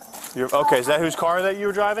Vineland. You're okay. Is that whose car that you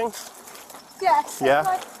were driving? Yes. Yeah.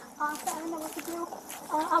 Like, I didn't know what to do.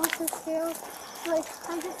 I was so scared. Like,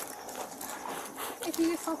 if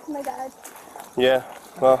you just talk to my dad. Yeah.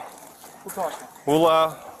 Well, We'll talk.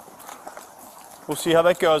 we'll see how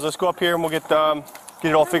that goes. Let's go up here and we'll get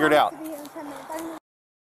it all figured out.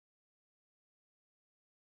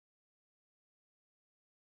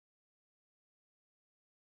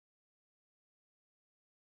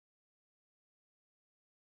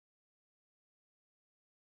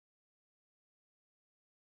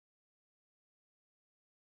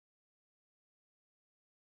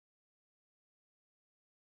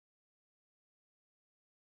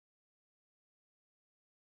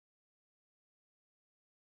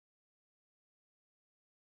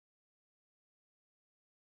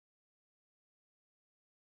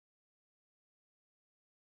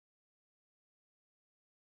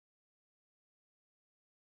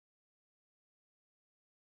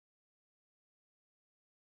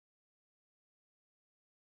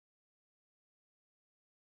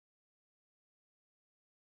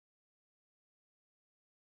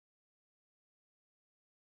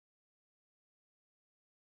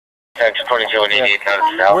 Text 22 and 88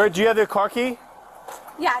 south. Where, do you have the car key?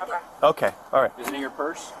 Yeah, I do. Okay, all right. Is it in your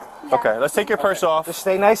purse? Yeah. Okay, let's take your purse off. Just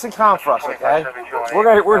stay nice and calm for us, okay?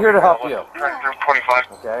 We're here to help you. 25.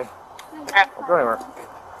 Okay? Go anywhere.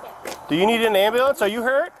 Do you need an ambulance? Are you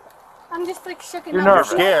hurt? I'm just like shook and You're You're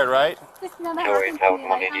nervous. scared, right? This never happened to me.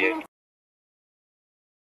 Like, I don't know.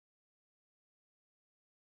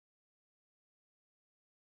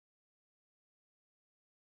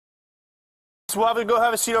 So we'll have to go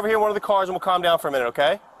have a seat over here in one of the cars and we'll calm down for a minute,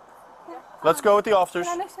 okay? Let's go with the officers.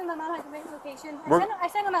 Can I make sure that I'm at the right location? We're- I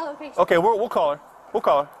sent him my location. Okay, we'll call her. We'll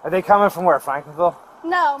call her. Are they coming from where? Frankenville?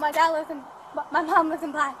 No, my dad lives in. My mom lives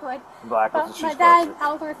in Blackwood. Blackwood, so But she's my dad, closer.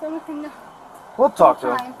 Ellsworth, lives in. We'll talk to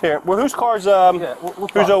them. Here, well, whose car's, we'll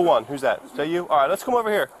who's talk. 01? Who's that? Is that you? All right, let's come over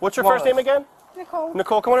here. What's your Come on, first name again? Nicole.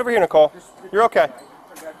 Nicole, come on over here, Nicole. You're okay.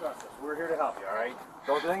 We're here to help you, all right?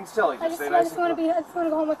 Don't do anything silly. I just want to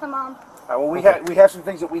go home with my mom. Well, we have some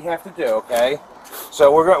things that we have to do, okay?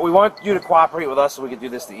 So we want you to cooperate with us so we can do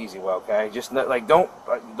this the easy way, okay? Just like don't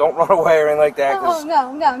run away or anything like that. Oh,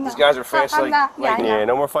 no. These guys are fast. I'm not. Yeah, I know. Yeah,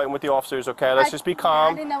 no more fighting with the officers, okay? Let's just be I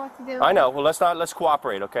calm. didn't know what to do. I know. Well, let's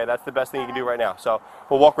cooperate, okay? That's the best thing you can do right now. So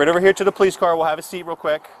we'll walk right over here to the police car. We'll have a seat real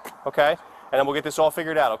quick, okay? And then we'll get this all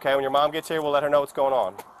figured out, okay? When your mom gets here, we'll let her know what's going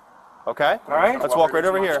on. Okay? All right. Let's walk right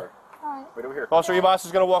over here. Right over here. Officer, your boss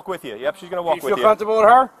is going to walk with you. Yep, she's going to walk with you. You feel comfortable with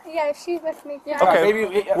her? Yeah, she's with me. Yeah. Okay.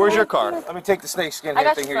 Maybe, Where's your car? Let me take the snakeskin I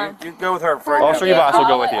got thing your here. phone. You go with her for right Officer, now. your boss will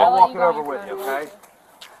go with you. I'll walk it over with you, okay?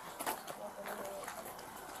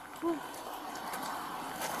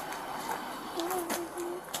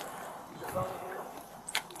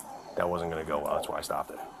 That wasn't going to go well. That's why I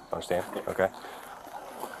stopped it. Understand? Okay.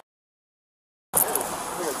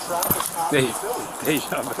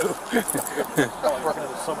 Deja vu.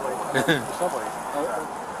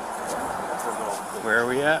 Where are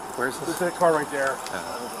we at? Where's this? That car right there.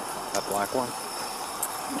 That black one?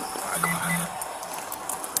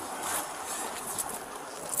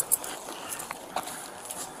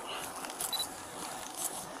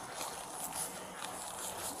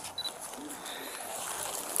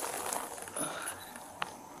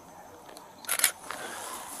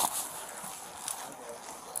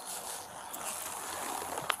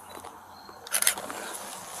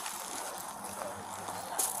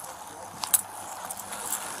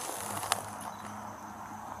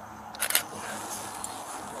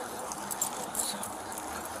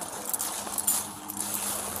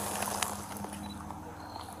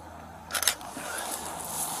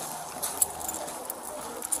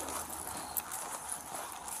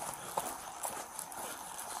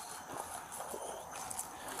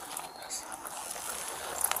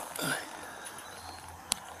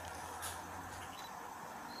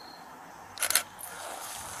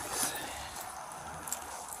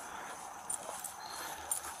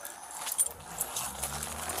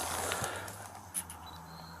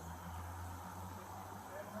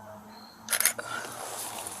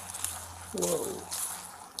 Whoa.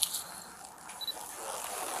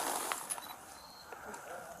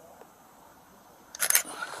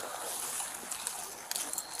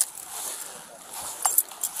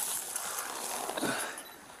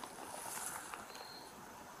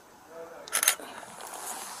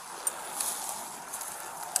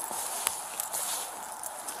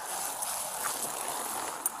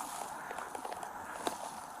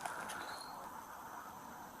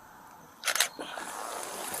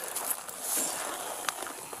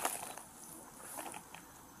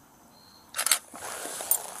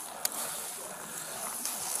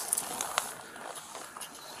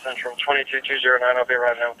 Central 22209, I'll be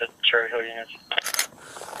arriving out with the Cherry Hill units.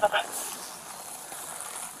 Okay.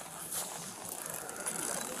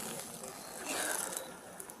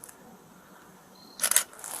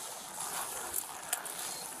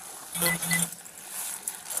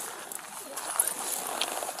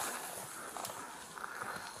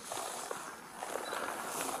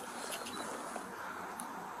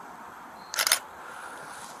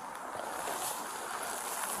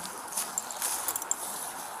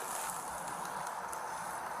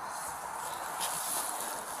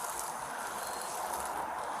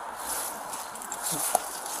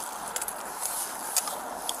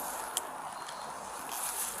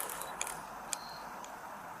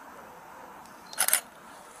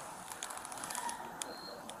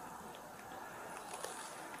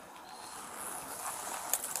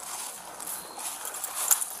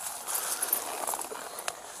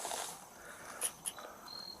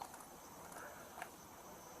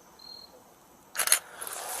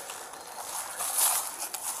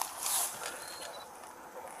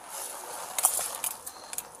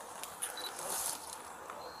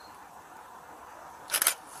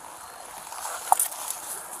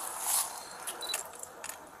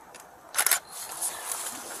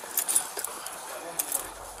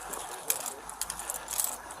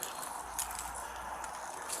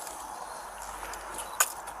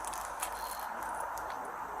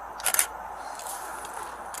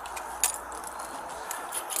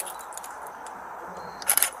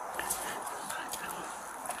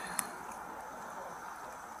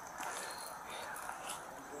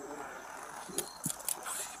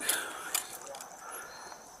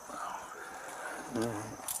 All right.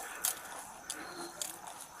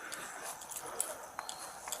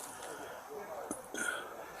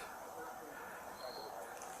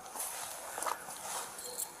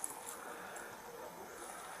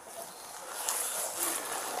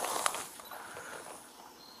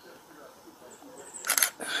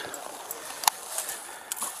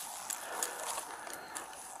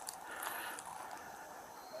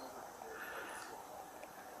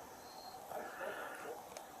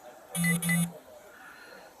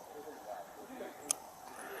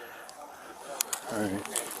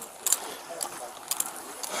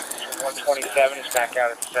 127 is back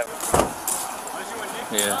out at 7.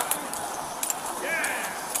 Yeah.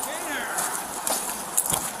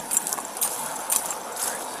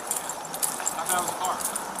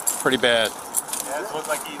 Pretty bad. Yeah, it looked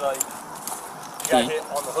like he got hit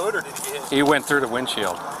on the hood, or did he get hit? He went through the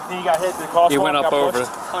windshield. He got hit through the crosswalk. He went up over. 100%.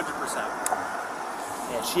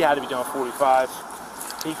 Yeah, she had to be doing 45.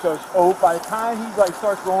 He goes, oh, by the time he like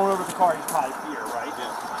starts rolling over the car, he's probably here, right?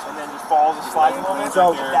 Yeah. And then he falls and slides a little bit.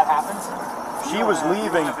 So if that happens. she was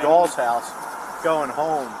leaving Doll's house, going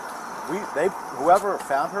home. Whoever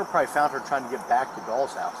found her probably found her trying to get back to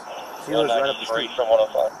Doll's house. She lives right up the street. From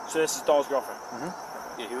 105. So this is Doll's girlfriend.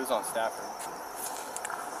 Yeah, he was on Stafford.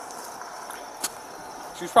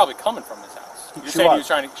 She was probably coming from his house. You're saying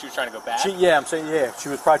she was trying to go back? Yeah, I'm saying, yeah, she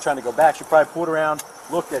was probably trying to go back. She probably pulled around,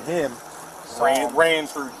 looked at him, ran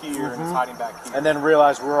through here and is hiding back here. and then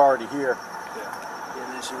realized we're already here. Yeah,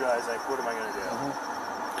 and then she realized, like, what am I going to do?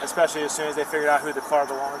 Especially as soon as they figured out who the car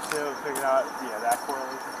belongs to, figured out, that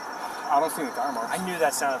correlation. I don't see any tire marks. I knew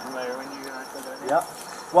that sounded familiar when you said that.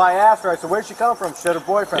 Yep. Well, I asked her, I said, where'd she come from? She said her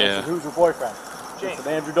boyfriend. Yeah. I said, who's her boyfriend? James. I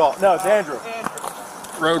said, Andrew Dalton. No, it's Andrew.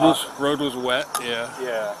 Road was wet. Yeah.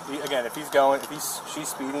 Yeah. Again, if she's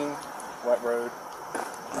speeding, wet road.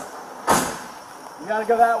 You gotta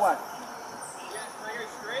go that way.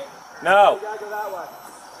 No. You gotta go that way.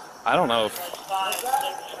 I don't know if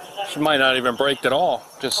she might not even braked at all.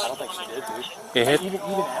 Just I don't think she did, dude. it hit. Even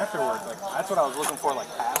afterwards, like that's what I was looking for, like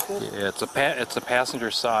past it. Yeah, it's a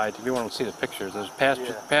passenger side. If you want to see the pictures, there's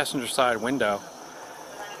passenger side window,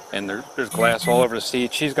 and there's glass all over the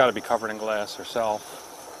seat. She's got to be covered in glass herself.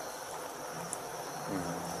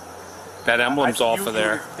 That emblem's off of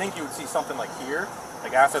there. You would think you would see something like here,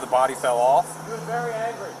 like after the body fell off. He was very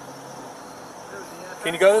angry.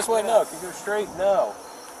 Can you go this way? No. Can you go straight? No.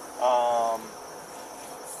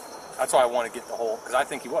 That's why I want to get the whole, because I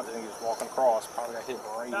think he was. I think he was walking across, probably got hit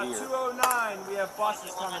right here. 209, we have buses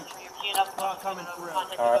coming through.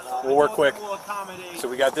 All right, we'll work quick. So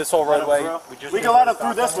we got this whole roadway. We can let him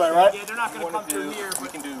through this way, right? Yeah, they're not going to come through here. We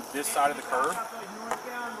can do this side of the curb.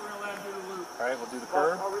 All right, we'll do the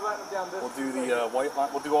curb. We'll do the white line.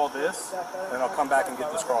 We'll do all this, and then I'll come back and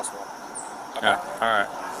get this crosswalk. Okay. Yeah. All right.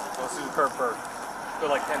 So let's do the curb first. Go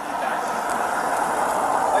like 10 feet back.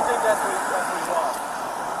 I think that's what he was.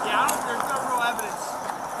 Yeah, there's no real evidence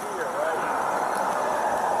here, right?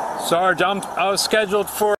 Sarge, I was scheduled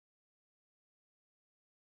for.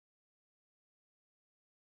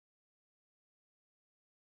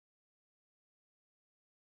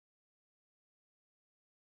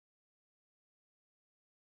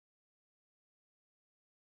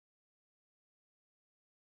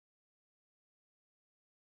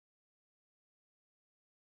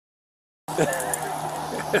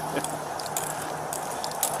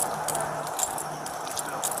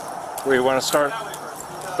 Where you want to start?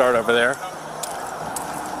 Start over there.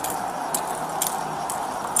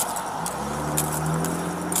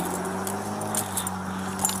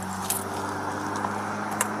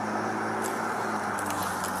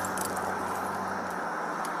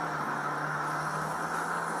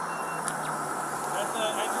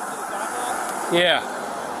 Yeah.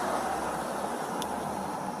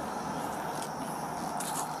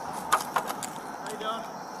 How you doing?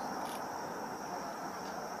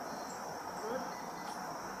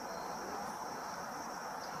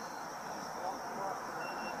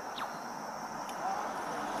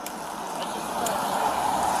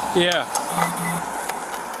 Yeah.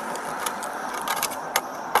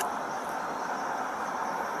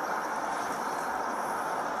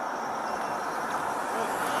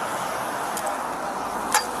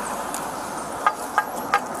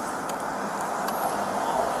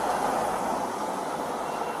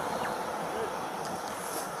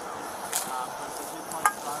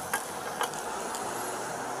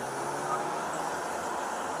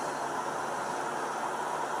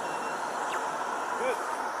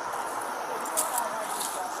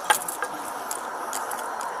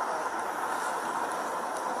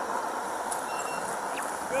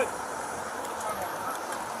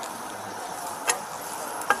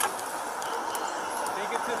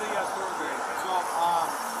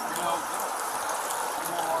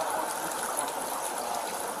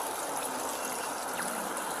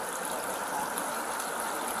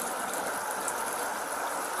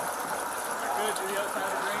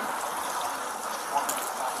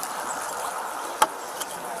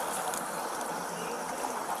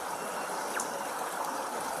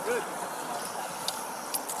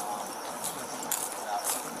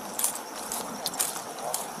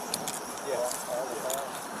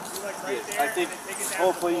 I think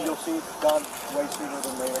hopefully you'll see it done way sooner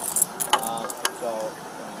than later.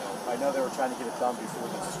 I know they were trying to get it done before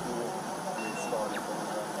the school year started.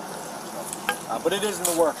 But it is in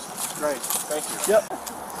the works. Great. Thank you. Yep.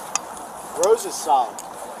 Rose is solid.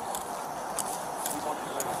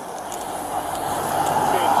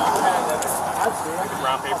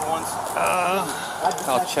 Brown paper ones?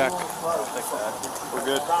 I'll check. We're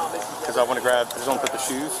good? Because I want to grab, I just want to put the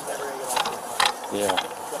shoes. Yeah.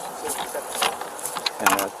 And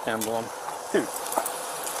that emblem. Dude.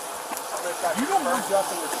 You don't know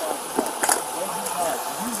Justin was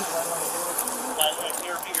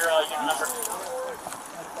Your number.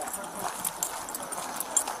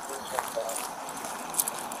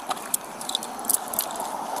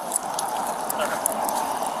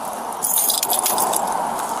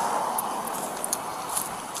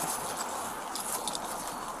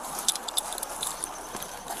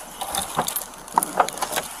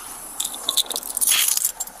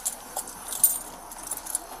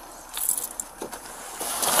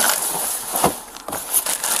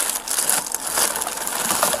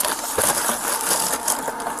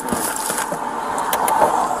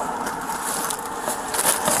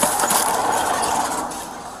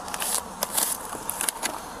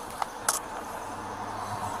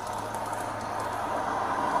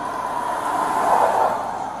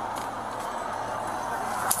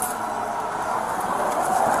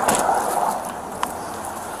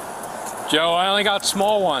 Joe, I only got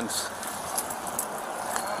small ones.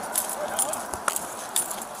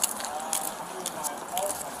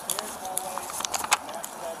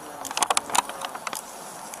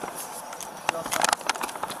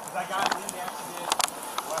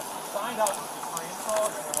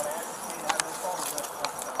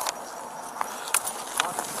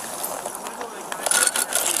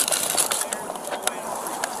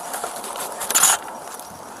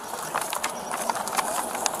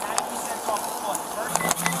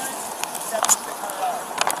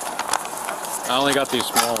 I only got these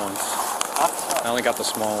small ones. Huh? I only got the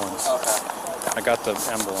small ones. Okay. I got the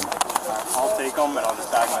emblem. I'll take them and I'll just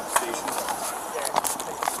bag them at the station.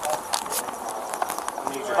 I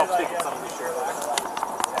need your help taking some of these shirts.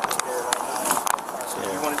 So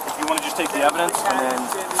if you want to just take the evidence and then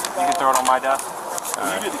you can throw it on my desk.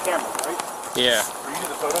 You do the camera, right? Yeah. Or you do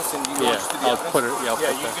the photos and you want to do the I'll evidence? put it. Yeah, I'll put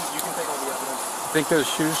you can take all the evidence. Think those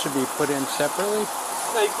shoes should be put in separately?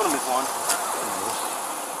 No, you can put them as one.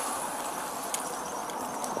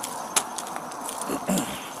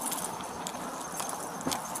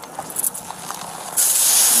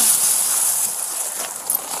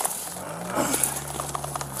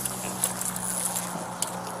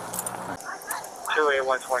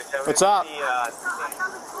 127. What's up?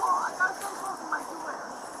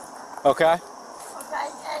 Okay. Okay, and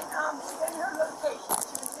she gave me her location. She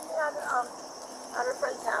was sitting at her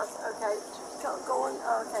friend's house. Okay, she was going.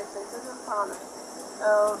 Okay, so this is Palmer.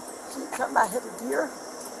 She something about hit a deer.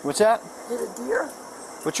 What's that? Hit a deer.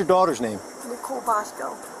 What's your daughter's name? Nicole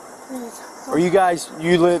Bosco. Please. Are you guys?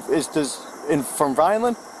 You live from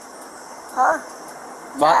Vineland? Huh?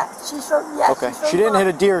 Yeah, she's from. Yeah. Okay. She's from She didn't hit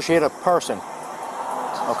a deer. She hit a person.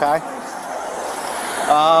 Okay.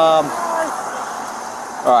 All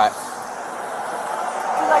right.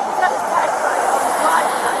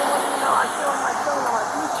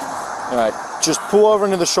 All right. Just pull over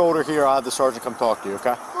into the shoulder here. I'll have the sergeant come talk to you.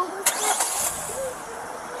 Okay.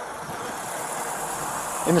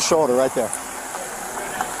 In the shoulder, right there.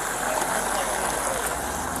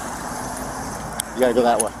 You gotta go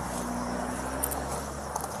that way.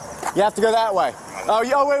 You have to go that way. Oh,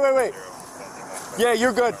 yeah. Wait. Yeah,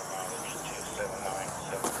 you're good.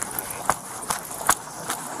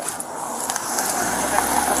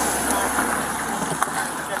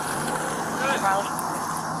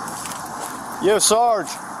 Yo, Sarge.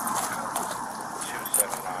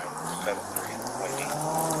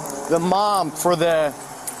 The mom for the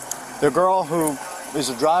girl who is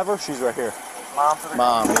a driver, she's right here. Mom for the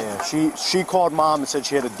Mom, yeah. She called mom and said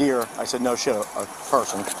she had a deer. I said no, she had a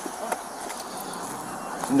person.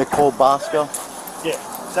 Nicole Bosco. Yeah.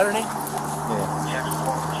 Is that her name? Yeah.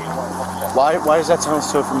 Why does that sound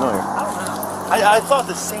so familiar? I don't know. I thought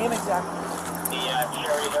the same exact.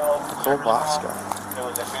 Nicole Bosco.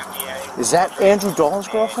 Is that Andrew Dahl's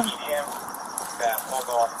girlfriend? No,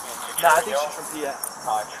 I think she's from PA.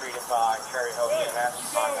 Treated by Cherry Hill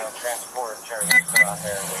EMS, transport Cherry Hill still out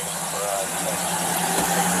there waiting for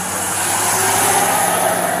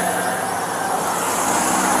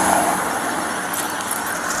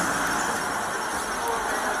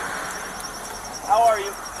How are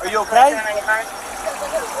you? Are you okay?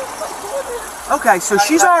 Okay, so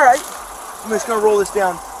she's all right. I'm just gonna roll this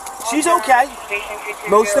down. She's okay.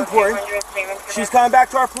 Most important. She's coming back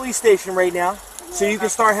to our police station right now, so you can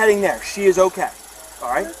start heading there. She is okay. All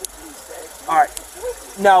right? All right.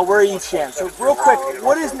 No, we're Evesham. So real quick,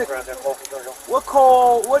 what's Nicole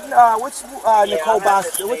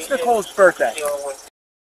Bosco? What's Nicole's birthday?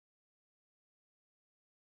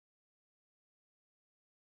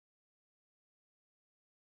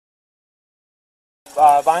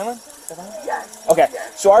 Violent? Yes. Okay,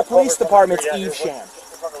 so our police department's Evesham.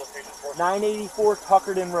 984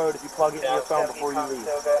 Tuckerton Road if you plug it in your phone before you leave.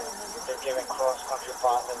 They're giving cross-country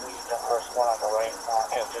bonds and leave the first one on the right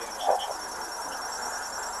after the intersection.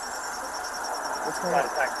 What's going on?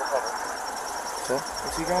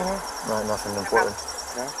 What's he going on? No, nothing important.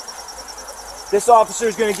 No? This officer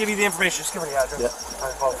is going to give you the information. Just give me the address. Yep.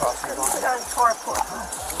 I'll call the prosecutor. I got a carport.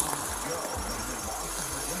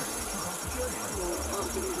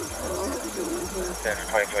 Center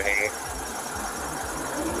 2288.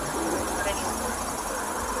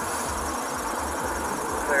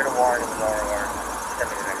 Clear to warrant is our alert. Send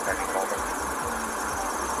me the next time you call me.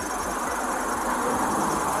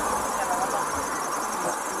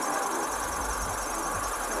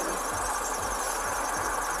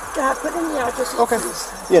 God, put in the address. Okay. Please.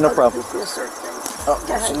 Yeah, no problem. Just do a certain thing. Oh,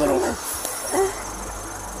 Go ahead. it's a little...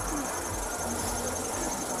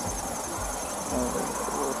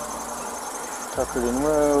 Tuckerton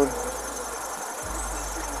Road.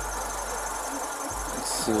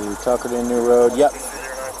 Let's see, Tuckerton New Road. Yep,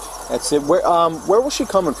 that's it. Where was she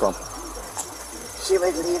coming from? She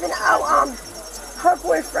was leaving out, her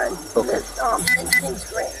boyfriend. Okay. Lived, in Kings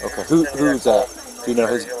Green. Okay, who's that? Do you know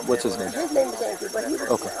what's his name? His name is Andrew, but he was,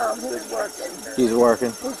 Okay. he was working. He's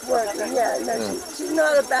working. He's working, yeah. No, she's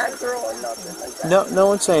not a bad girl or nothing like that. No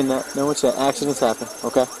one's saying that. No one's saying accidents happen.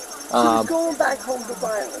 Okay. She was going back home to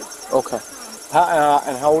violence. Okay.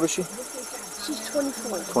 And how old is she? She's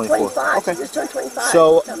 24. 24. 25. Okay. She just turned 25.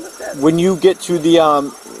 So when you get to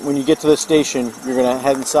the station, you're gonna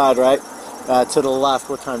head inside, right? To the left.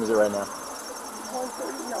 What time is it right now?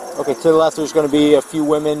 1:39. Okay. To the left, there's going to be a few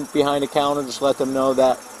women behind the counter. Just let them know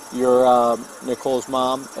that you're Nicole's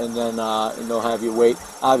mom, and then and they'll have you wait.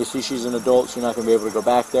 Obviously, she's an adult, so you're not going to be able to go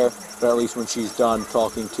back there. But at least when she's done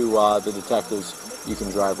talking to the detectives, you can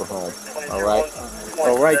drive her home. All right.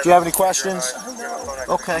 All right. Do you have any questions?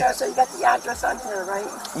 Okay. Yeah, so you got the address on here, right?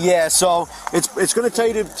 Yeah, so it's going to tell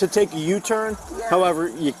you to take a U-turn. Yeah. However,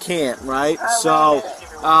 you can't, right? Oh, So,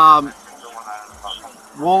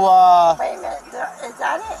 we'll Wait a minute. Is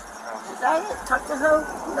that it? Is that it? Tuckerton?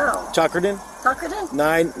 No. Tuckerton? Tuckerton?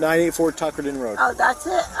 984 Tuckerton Road. Oh, that's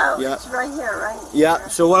it? Oh, Yeah. it's right here, right? Yeah.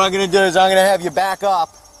 So what I'm going to do is I'm going to have you back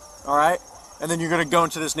up, all right? And then you're going to go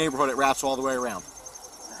into this neighborhood. It wraps all the way around.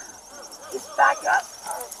 Just back up.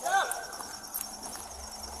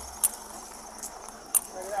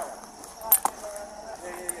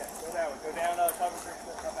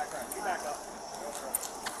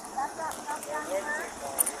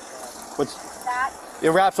 What's that? It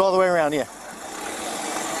wraps all the way around, yeah.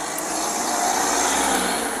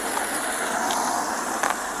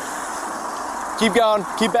 Keep going,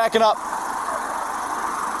 keep backing up.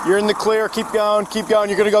 You're in the clear, keep going,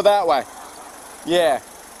 you're gonna go that way. Yeah.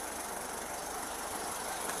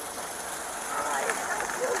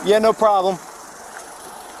 Yeah, no problem.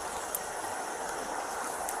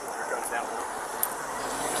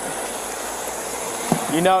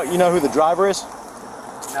 You know who the driver is?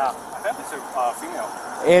 No, I think it's a female.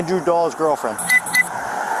 Andrew Dahl's girlfriend.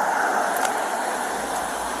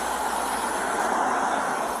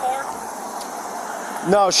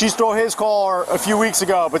 No, she stole his car a few weeks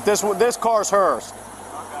ago, but this car's hers.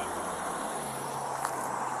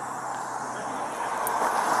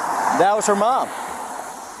 That was her mom.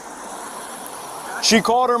 She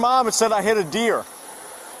called her mom and said, I hit a deer.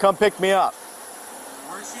 Come pick me up.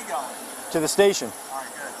 Where's she going? To the station. All right,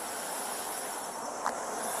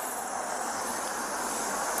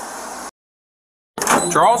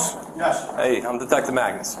 good. Charles? Yes. Hey, I'm Detective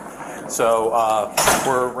Magnus. So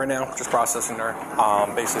we're right now just processing her.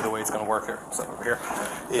 Basically, the way it's going to work here, so over here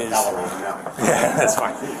is yeah, that's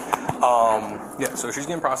fine. Yeah, so she's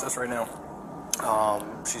getting processed right now.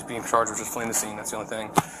 She's being charged with just fleeing the scene. That's the only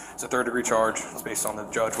thing. It's a third-degree charge. It's based on the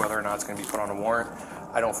judge whether or not it's going to be put on a warrant.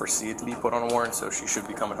 I don't foresee it to be put on a warrant, so she should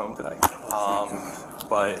be coming home today.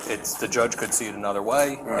 But the judge could see it another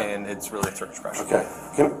way, and it's really at her discretion. Okay.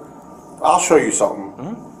 I'll show you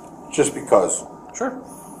something. Just because. Sure.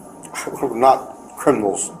 We're not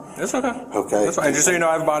criminals. It's okay. Okay. That's fine. Just so you know,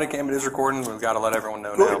 I have a body cam. It is recording. We've got to let everyone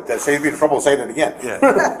know now. Good. That saves me the trouble of saying it again. Yeah.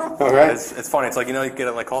 All right. It's funny. It's like, you know, you get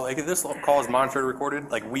it like call. Like, if this call is monitored, recorded.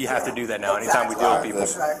 Like, we have to do that now. Anytime we deal with people.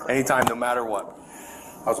 Anytime, no matter what.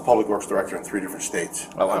 I was a public works director in 3 different states.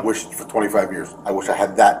 Oh, wow. I wish for 25 years. I wish I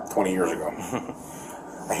had that 20 years ago.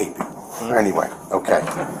 I hate people. Anyway, okay.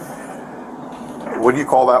 What do you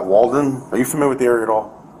call that, Walden? Are you familiar with the area at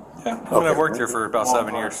all? Yeah, I've worked here for about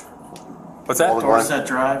 7 years. What's that? Dorset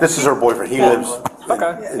Drive. This is her boyfriend. He lives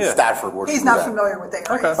in Stafford. Where He's she not was at. familiar with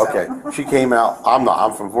the area. Okay. She came out. I'm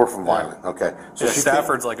not. We're from Violent. Okay. So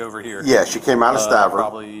Stafford's like over here. Yeah, she came out of Stafford.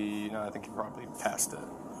 Probably, no, I think you probably passed it.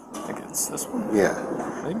 I think it's this one. Yeah.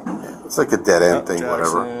 Maybe? It's like a dead end thing, Jackson,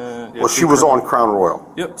 whatever. yeah, Well, she was on Crown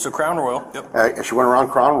Royal. Yep, so Crown Royal. Yep. She went around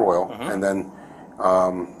Crown Royal, and then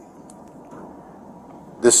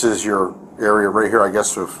this is your area right here, I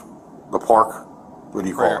guess, of the park. What do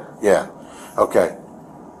you call it? Yeah. Okay.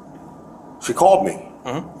 She called me.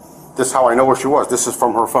 This is how I know where she was. This is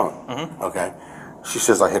from her phone. Okay. She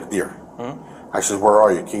says, I hit a deer. I said, where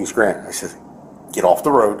are you? Kings Grant. I said, get off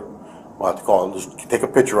the road. We'll have to call. Just take a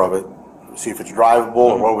picture of it. See if it's drivable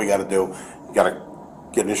or what we got to do. You got to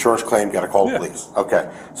get an insurance claim. You got to call the police. Okay.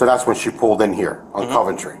 So that's when she pulled in here on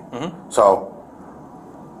Coventry. So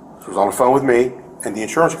she was on the phone with me and the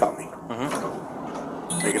insurance company.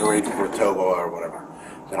 Making arrangements for a tow or whatever.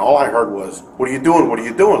 And all I heard was, what are you doing? What are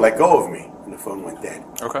you doing? Let go of me. And the phone went dead.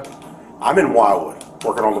 Okay. I'm in Wildwood,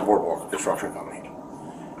 working on the boardwalk construction company.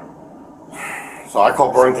 So I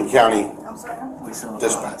called Burlington County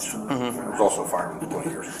Dispatch. It was also a fireman for 20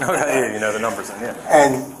 years. Okay, yeah, you know the numbers then, yeah.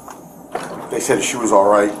 And they said she was all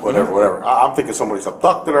right, whatever. I'm thinking somebody's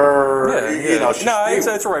abducted her. You know,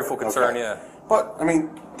 it's a rightful concern, yeah. But, I mean,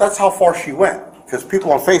 that's how far she went. Because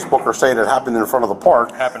people on Facebook are saying it happened in front of the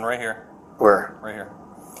park. Happened right here. Where? Right here.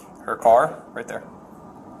 Her car, right there.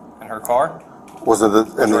 And her car was it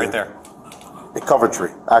right there. In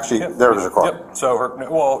Coventry. Actually, there was a car. Yep. So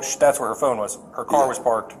that's where her phone was. Her car was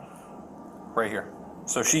parked right here.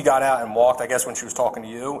 So she got out and walked, I guess, when she was talking to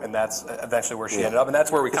you, and that's eventually where she ended up, and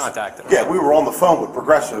that's where we contacted her. Yeah, we were on the phone with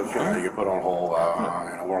Progressive. You know, you put on hold,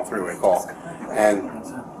 we're on a 3-way call, and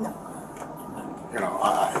you know,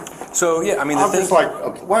 so yeah, I mean, I'm just like,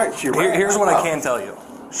 why she? Here's what I can tell you: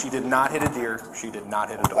 she did not hit a deer. She did not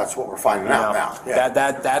hit a dog. That's what we're finding out now. Yeah.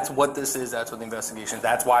 That's what this is. That's what the investigation is.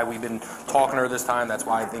 That's why we've been talking to her this time. That's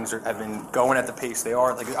why things have been going at the pace they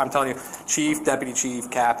are. Like I'm telling you, chief, deputy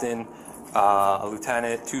chief, captain, a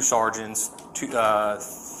lieutenant, 2 sergeants,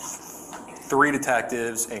 3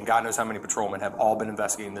 detectives, and God knows how many patrolmen have all been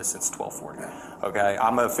investigating this since 1240. Okay,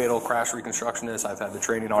 I'm a fatal crash reconstructionist. I've had the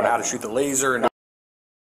training on how to shoot the laser. And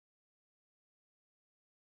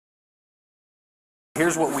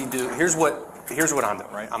here's what we do. Here's what I'm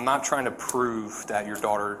doing, right? I'm not trying to prove that your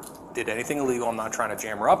daughter did anything illegal. I'm not trying to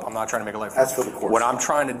jam her up. I'm not trying to make a life. That's for the court. What I'm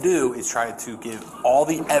trying to do is try to give all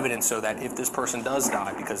the evidence so that if this person does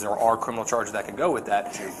die, because there are criminal charges that can go with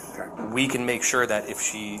that, we can make sure that if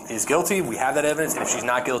she is guilty, we have that evidence, and if she's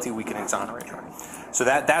not guilty, we can exonerate her. So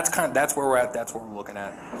that's where we're at. That's what we're looking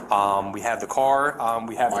at. We have the car.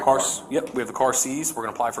 We have the car. Yep, we have the car seized. We're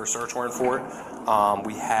going to apply for a search warrant for it.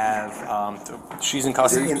 We have. She's in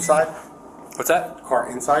custody. Is it inside? What's that? Car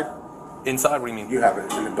inside? Inside? What do you mean? You have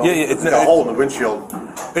it in the building. Yeah. It's got a hole in the windshield.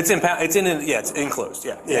 It's enclosed.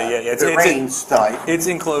 Yeah. If it rains tonight. It's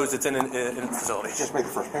enclosed. It's in a facility. Just make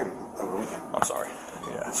the first payment over the weekend. I'm sorry.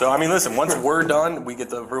 Yeah. So I mean, listen. Once we're done, we get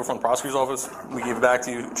the approval from the prosecutor's office. We give it back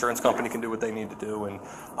to you. Insurance company can do what they need to do, and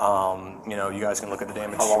you guys can look at the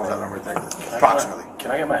damage. How long is that number take? Approximately.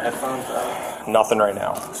 Can I get my headphones? Nothing right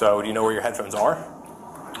now. So do you know where your headphones are?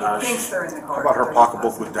 Thinks they're in the car. How about her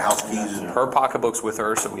pocketbook with the house keys? Her pocketbook's with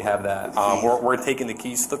her, so we have that. We're taking the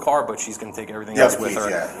keys to the car, but she's going to take everything else with her.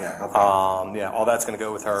 Okay. All that's going to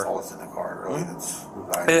go with her. That's all that's in the car, really.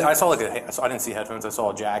 I saw I didn't see headphones. I saw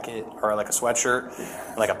a jacket or like a sweatshirt,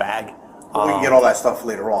 like a bag. Well, we can get all that stuff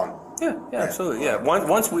later on. Yeah, absolutely. Yeah.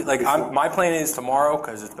 Once we my plan is tomorrow,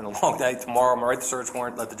 because it's been a long day. Tomorrow, I'm gonna write the search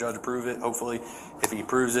warrant, let the judge approve it. Hopefully, if he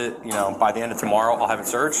approves it, by the end of tomorrow, I'll have it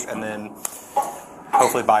searched, and then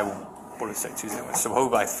hopefully by Tuesday. So hopefully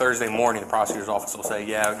by Thursday morning, the prosecutor's office will say,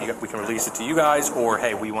 we can release it to you guys, or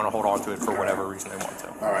hey, we want to hold on to it for whatever reason they want to.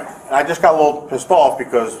 All right. And I just got a little pissed off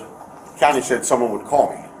because the county said someone would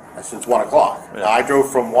call me. I said it's 1 o'clock. Yeah. I drove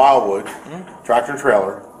from Wildwood, tractor and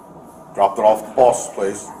trailer, dropped it off at the boss's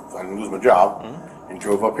place. I didn't lose my job, and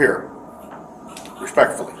drove up here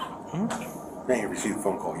respectfully. I ain't received a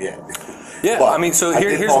phone call yet. Yeah, but I mean, so I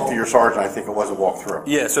did talk to your sergeant. I think it wasn't walked through.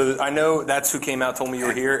 Yeah, so I know that's who came out, told me you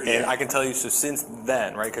were here, and I can tell you, so since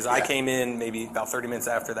then, right, because I came in maybe about 30 minutes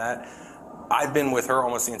after that, I've been with her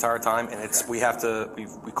almost the entire time, and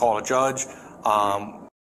we call a judge.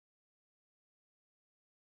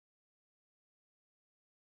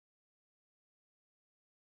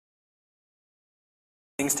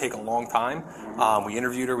 Things take a long time. We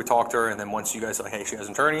interviewed her, we talked to her, and then once you guys are like, hey, she has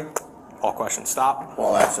an attorney, all questions stop.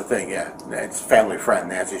 Well, that's the thing, yeah. It's family friend,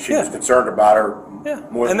 Nancy. She was concerned about her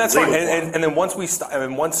more than And that's fine. legal. And then once we stop,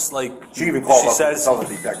 and once like She even called up says, the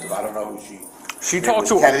detective. I don't know who she it talked was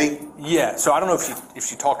to Kennedy. Yeah, so I don't know if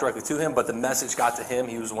she talked directly to him, but the message got to him.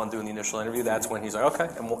 He was the one doing the initial interview. That's when he's like, okay,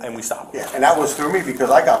 and we stopped. Yeah, and that was through me because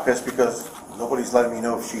I got pissed because nobody's letting me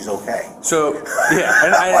know if she's okay. So yeah,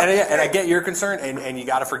 and I get your concern, and you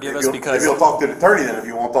got to forgive us because if you'll talk to the attorney, then if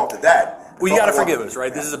you won't talk to Dad. Well, you got to forgive us,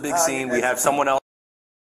 right? This is a big scene. We have someone else.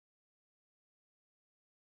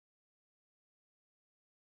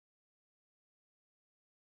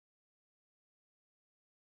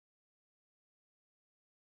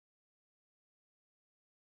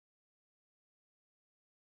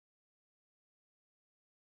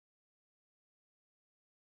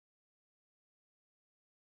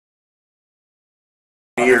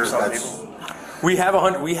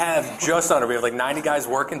 We have just under. We have like 90 guys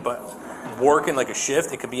working, but working like a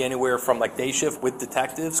shift. It could be anywhere from like day shift with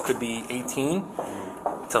detectives, could be 18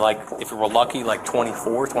 to like, if we were lucky, like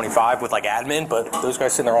 24, 25 with like admin. But those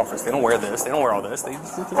guys sit in their office. They don't wear this. They don't wear all this. They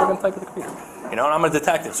just fucking type with the computer. You know, and I'm a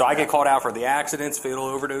detective, so I get called out for the accidents, fatal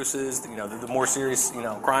overdoses, you know, the more serious, you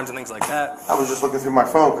know, crimes and things like that. I was just looking through my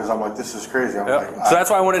phone because I'm like, this is crazy. I'm like, So that's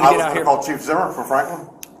why I wanted to get out here. I was call Chief Zimmer from Franklin.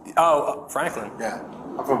 Oh, Franklin. Yeah.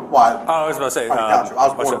 I'm from what? Oh, I was about to say. I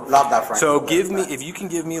was born not that Franklin. So if you can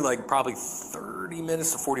give me like probably 30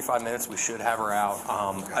 minutes to 45 minutes, we should have her out.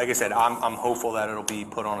 Like I said, I'm hopeful that it'll be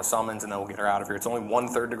put on a summons and then we'll get her out of here. It's only 1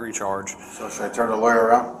 3rd-degree charge. So should I turn the lawyer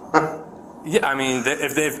around? Yeah, I mean,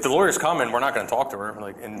 if the lawyer's coming, we're not going to talk to her,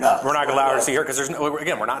 like, and we're not going to allow her to see her because there's no.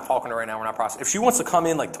 Again, we're not talking to her right now. We're not processing. If she wants to come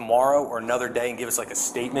in like tomorrow or another day and give us like a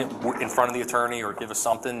statement in front of the attorney or give us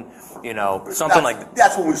something, you know, something like.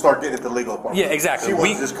 That's when we start getting at the legal department. Yeah, exactly. She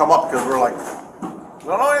wants to just come up because we're like, we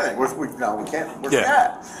don't know anything. We can't. Where's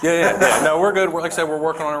that? Yeah. No, we're good. Like I said, we're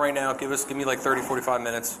working on it right now. Give me like 30, 45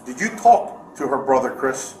 minutes. Did you talk to her brother,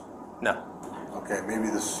 Chris? No. Okay, maybe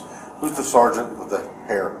this. Who's the sergeant with the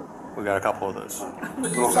hair? We got a couple of those.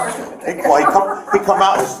 Little sergeant. He come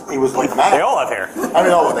out. He was like mad. They all have hair. I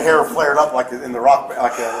mean, the hair flared up like in the rock,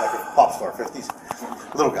 like a pop star, 50s.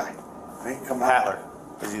 Little guy. He come out. Hattler.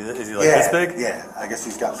 Is he like this big? Yeah. I guess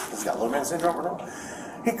he's got little man syndrome or something.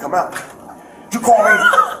 He come out. Did you call me?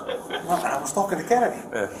 I was talking to Kennedy.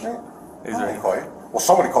 Yeah. I didn't call you. Well,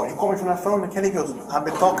 somebody called you. Called me from that phone, and Kennedy goes, "I've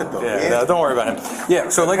been talking to him." Yeah. No, don't worry about him. Yeah.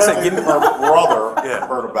 So like I said, give me her brother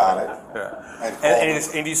heard about it. Yeah.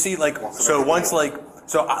 And you see like so once like.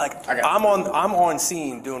 So I'm on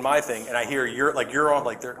scene doing my thing, and I hear you're on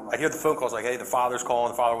like I hear the phone calls like, hey, the father's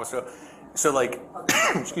calling, the father wants to. So like,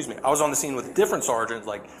 excuse me, I was on the scene with a different sergeant.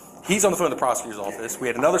 Like he's on the phone with the prosecutor's office. We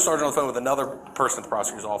had another sergeant on the phone with another person at the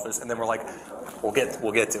prosecutor's office, and then we're like, we'll get to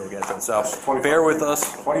it. So bear with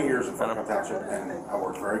us. 20 years in Evesham Township, and I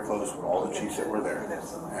worked very close with all the chiefs that were there,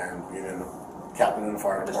 and being the captain in the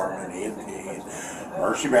fire department, EMT,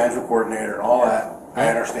 emergency management coordinator, and all that. I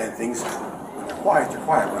understand things. When they're quiet, they're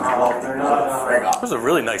quiet. When they're loud, they're loud. It was a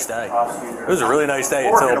really nice day. It was a really nice day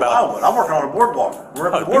until about. I'm working on a boardwalk.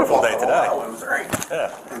 We're at the beautiful day today. It was great.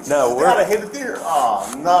 Yeah. No, we're gonna hit a deer.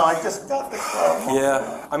 Oh no, I just got this.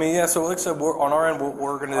 Yeah, I mean, yeah. So like I said, we're on our end.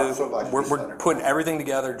 We're putting everything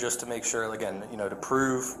together just to make sure, again, you know, to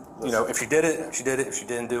prove, you know, if she did it, she did it. If she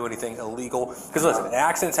didn't do anything illegal, because listen,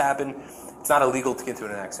 accidents happen. It's not illegal to get into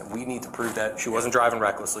an accident. We need to prove that she wasn't driving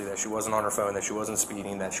recklessly, that she wasn't on her phone, that she wasn't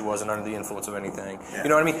speeding, that she wasn't under the influence of anything. Yeah. You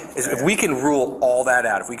know what I mean? If we can rule all that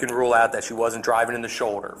out, if we can rule out that she wasn't driving in the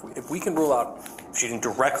shoulder, if we can rule out if she didn't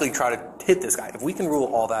directly try to hit this guy, if we can rule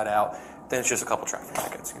all that out, then it's just a couple traffic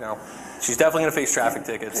tickets. You know, she's definitely going to face traffic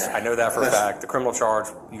tickets. Yeah. I know that for a fact. The criminal charge,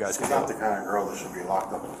 you guys can. She's not the kind of girl that should be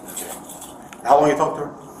locked up in jail. How long you talked to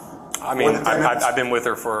her? I mean, I've been with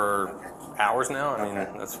her for hours now. I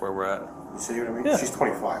mean, that's where we're at. You see what I mean? Yeah. She's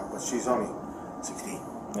 25, but she's only 16,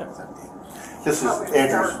 17. This is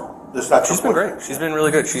Andrew's. She's been great. She's been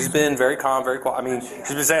really good. She's been very calm, very quiet. I mean, she's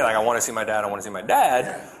been saying, like, I want to see my dad, I want to see my dad.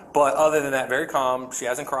 Yeah. But other than that, very calm. She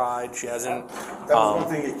hasn't cried. She hasn't... That was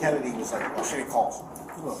one thing that Kennedy was like, oh, she didn't call.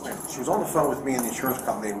 She was on the phone with me and the insurance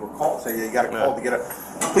company, and we're called, say, yeah, you got to call to get a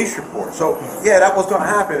police report. So, yeah, that was going to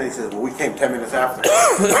happen. And he says, well, we came 10 minutes after.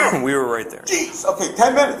 We were right there. Jeez, okay,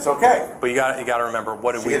 10 minutes, okay. But you got to remember,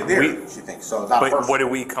 what did she thinks so. Not but what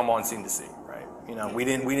did we come on scene to see, right? You know, we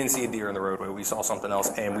didn't see a deer in the roadway. We saw something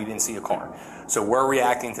else, and we didn't see a car. So we're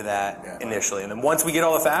reacting to that initially, and then once we get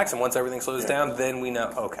all the facts and once everything slows down, then we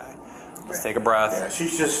know, okay, let's take a breath. Yeah,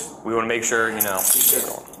 she's just. We want to make sure, you know.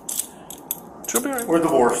 She'll be right. We're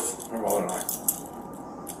divorced, my mother and I.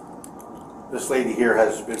 This lady here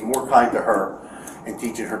has been more kind to her and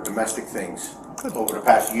teaching her domestic things over the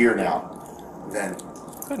past year now than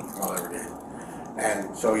I'll ever did.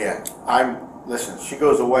 And so yeah, listen, she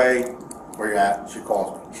goes away, where you at, she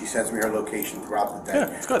calls me. She sends me her location throughout the day.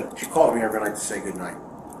 Yeah, it's good. She calls me every night to say goodnight.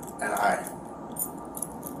 And I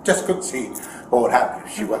just couldn't see what would happen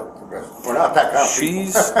if she went. We're not that kind of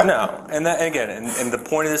people. No, and again, and the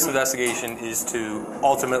point of this investigation is to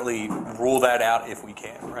ultimately rule that out if we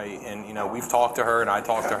can, right? And we've talked to her, and I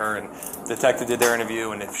talked to her, and the detective did their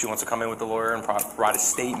interview, and if she wants to come in with the lawyer and provide a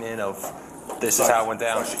statement of this is how it went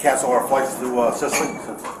down. She canceled our flights to Sicily.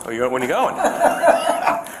 When are you going?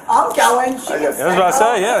 I'm going. I was about to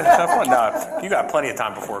say, yeah, have fun. No, you got plenty of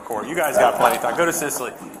time before court. You guys got plenty of time. Go to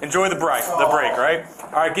Sicily. Enjoy the break, right?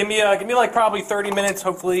 All right, give me like probably 30 minutes,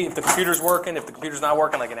 hopefully, if the computer's working. If the computer's not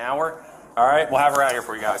working, like an hour. All right, we'll have her out here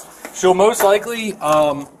for you guys. She'll most likely,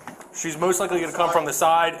 she's most likely going to come from the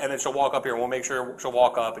side, and then she'll walk up here. We'll make sure she'll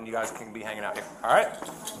walk up, and you guys can be hanging out here. All right?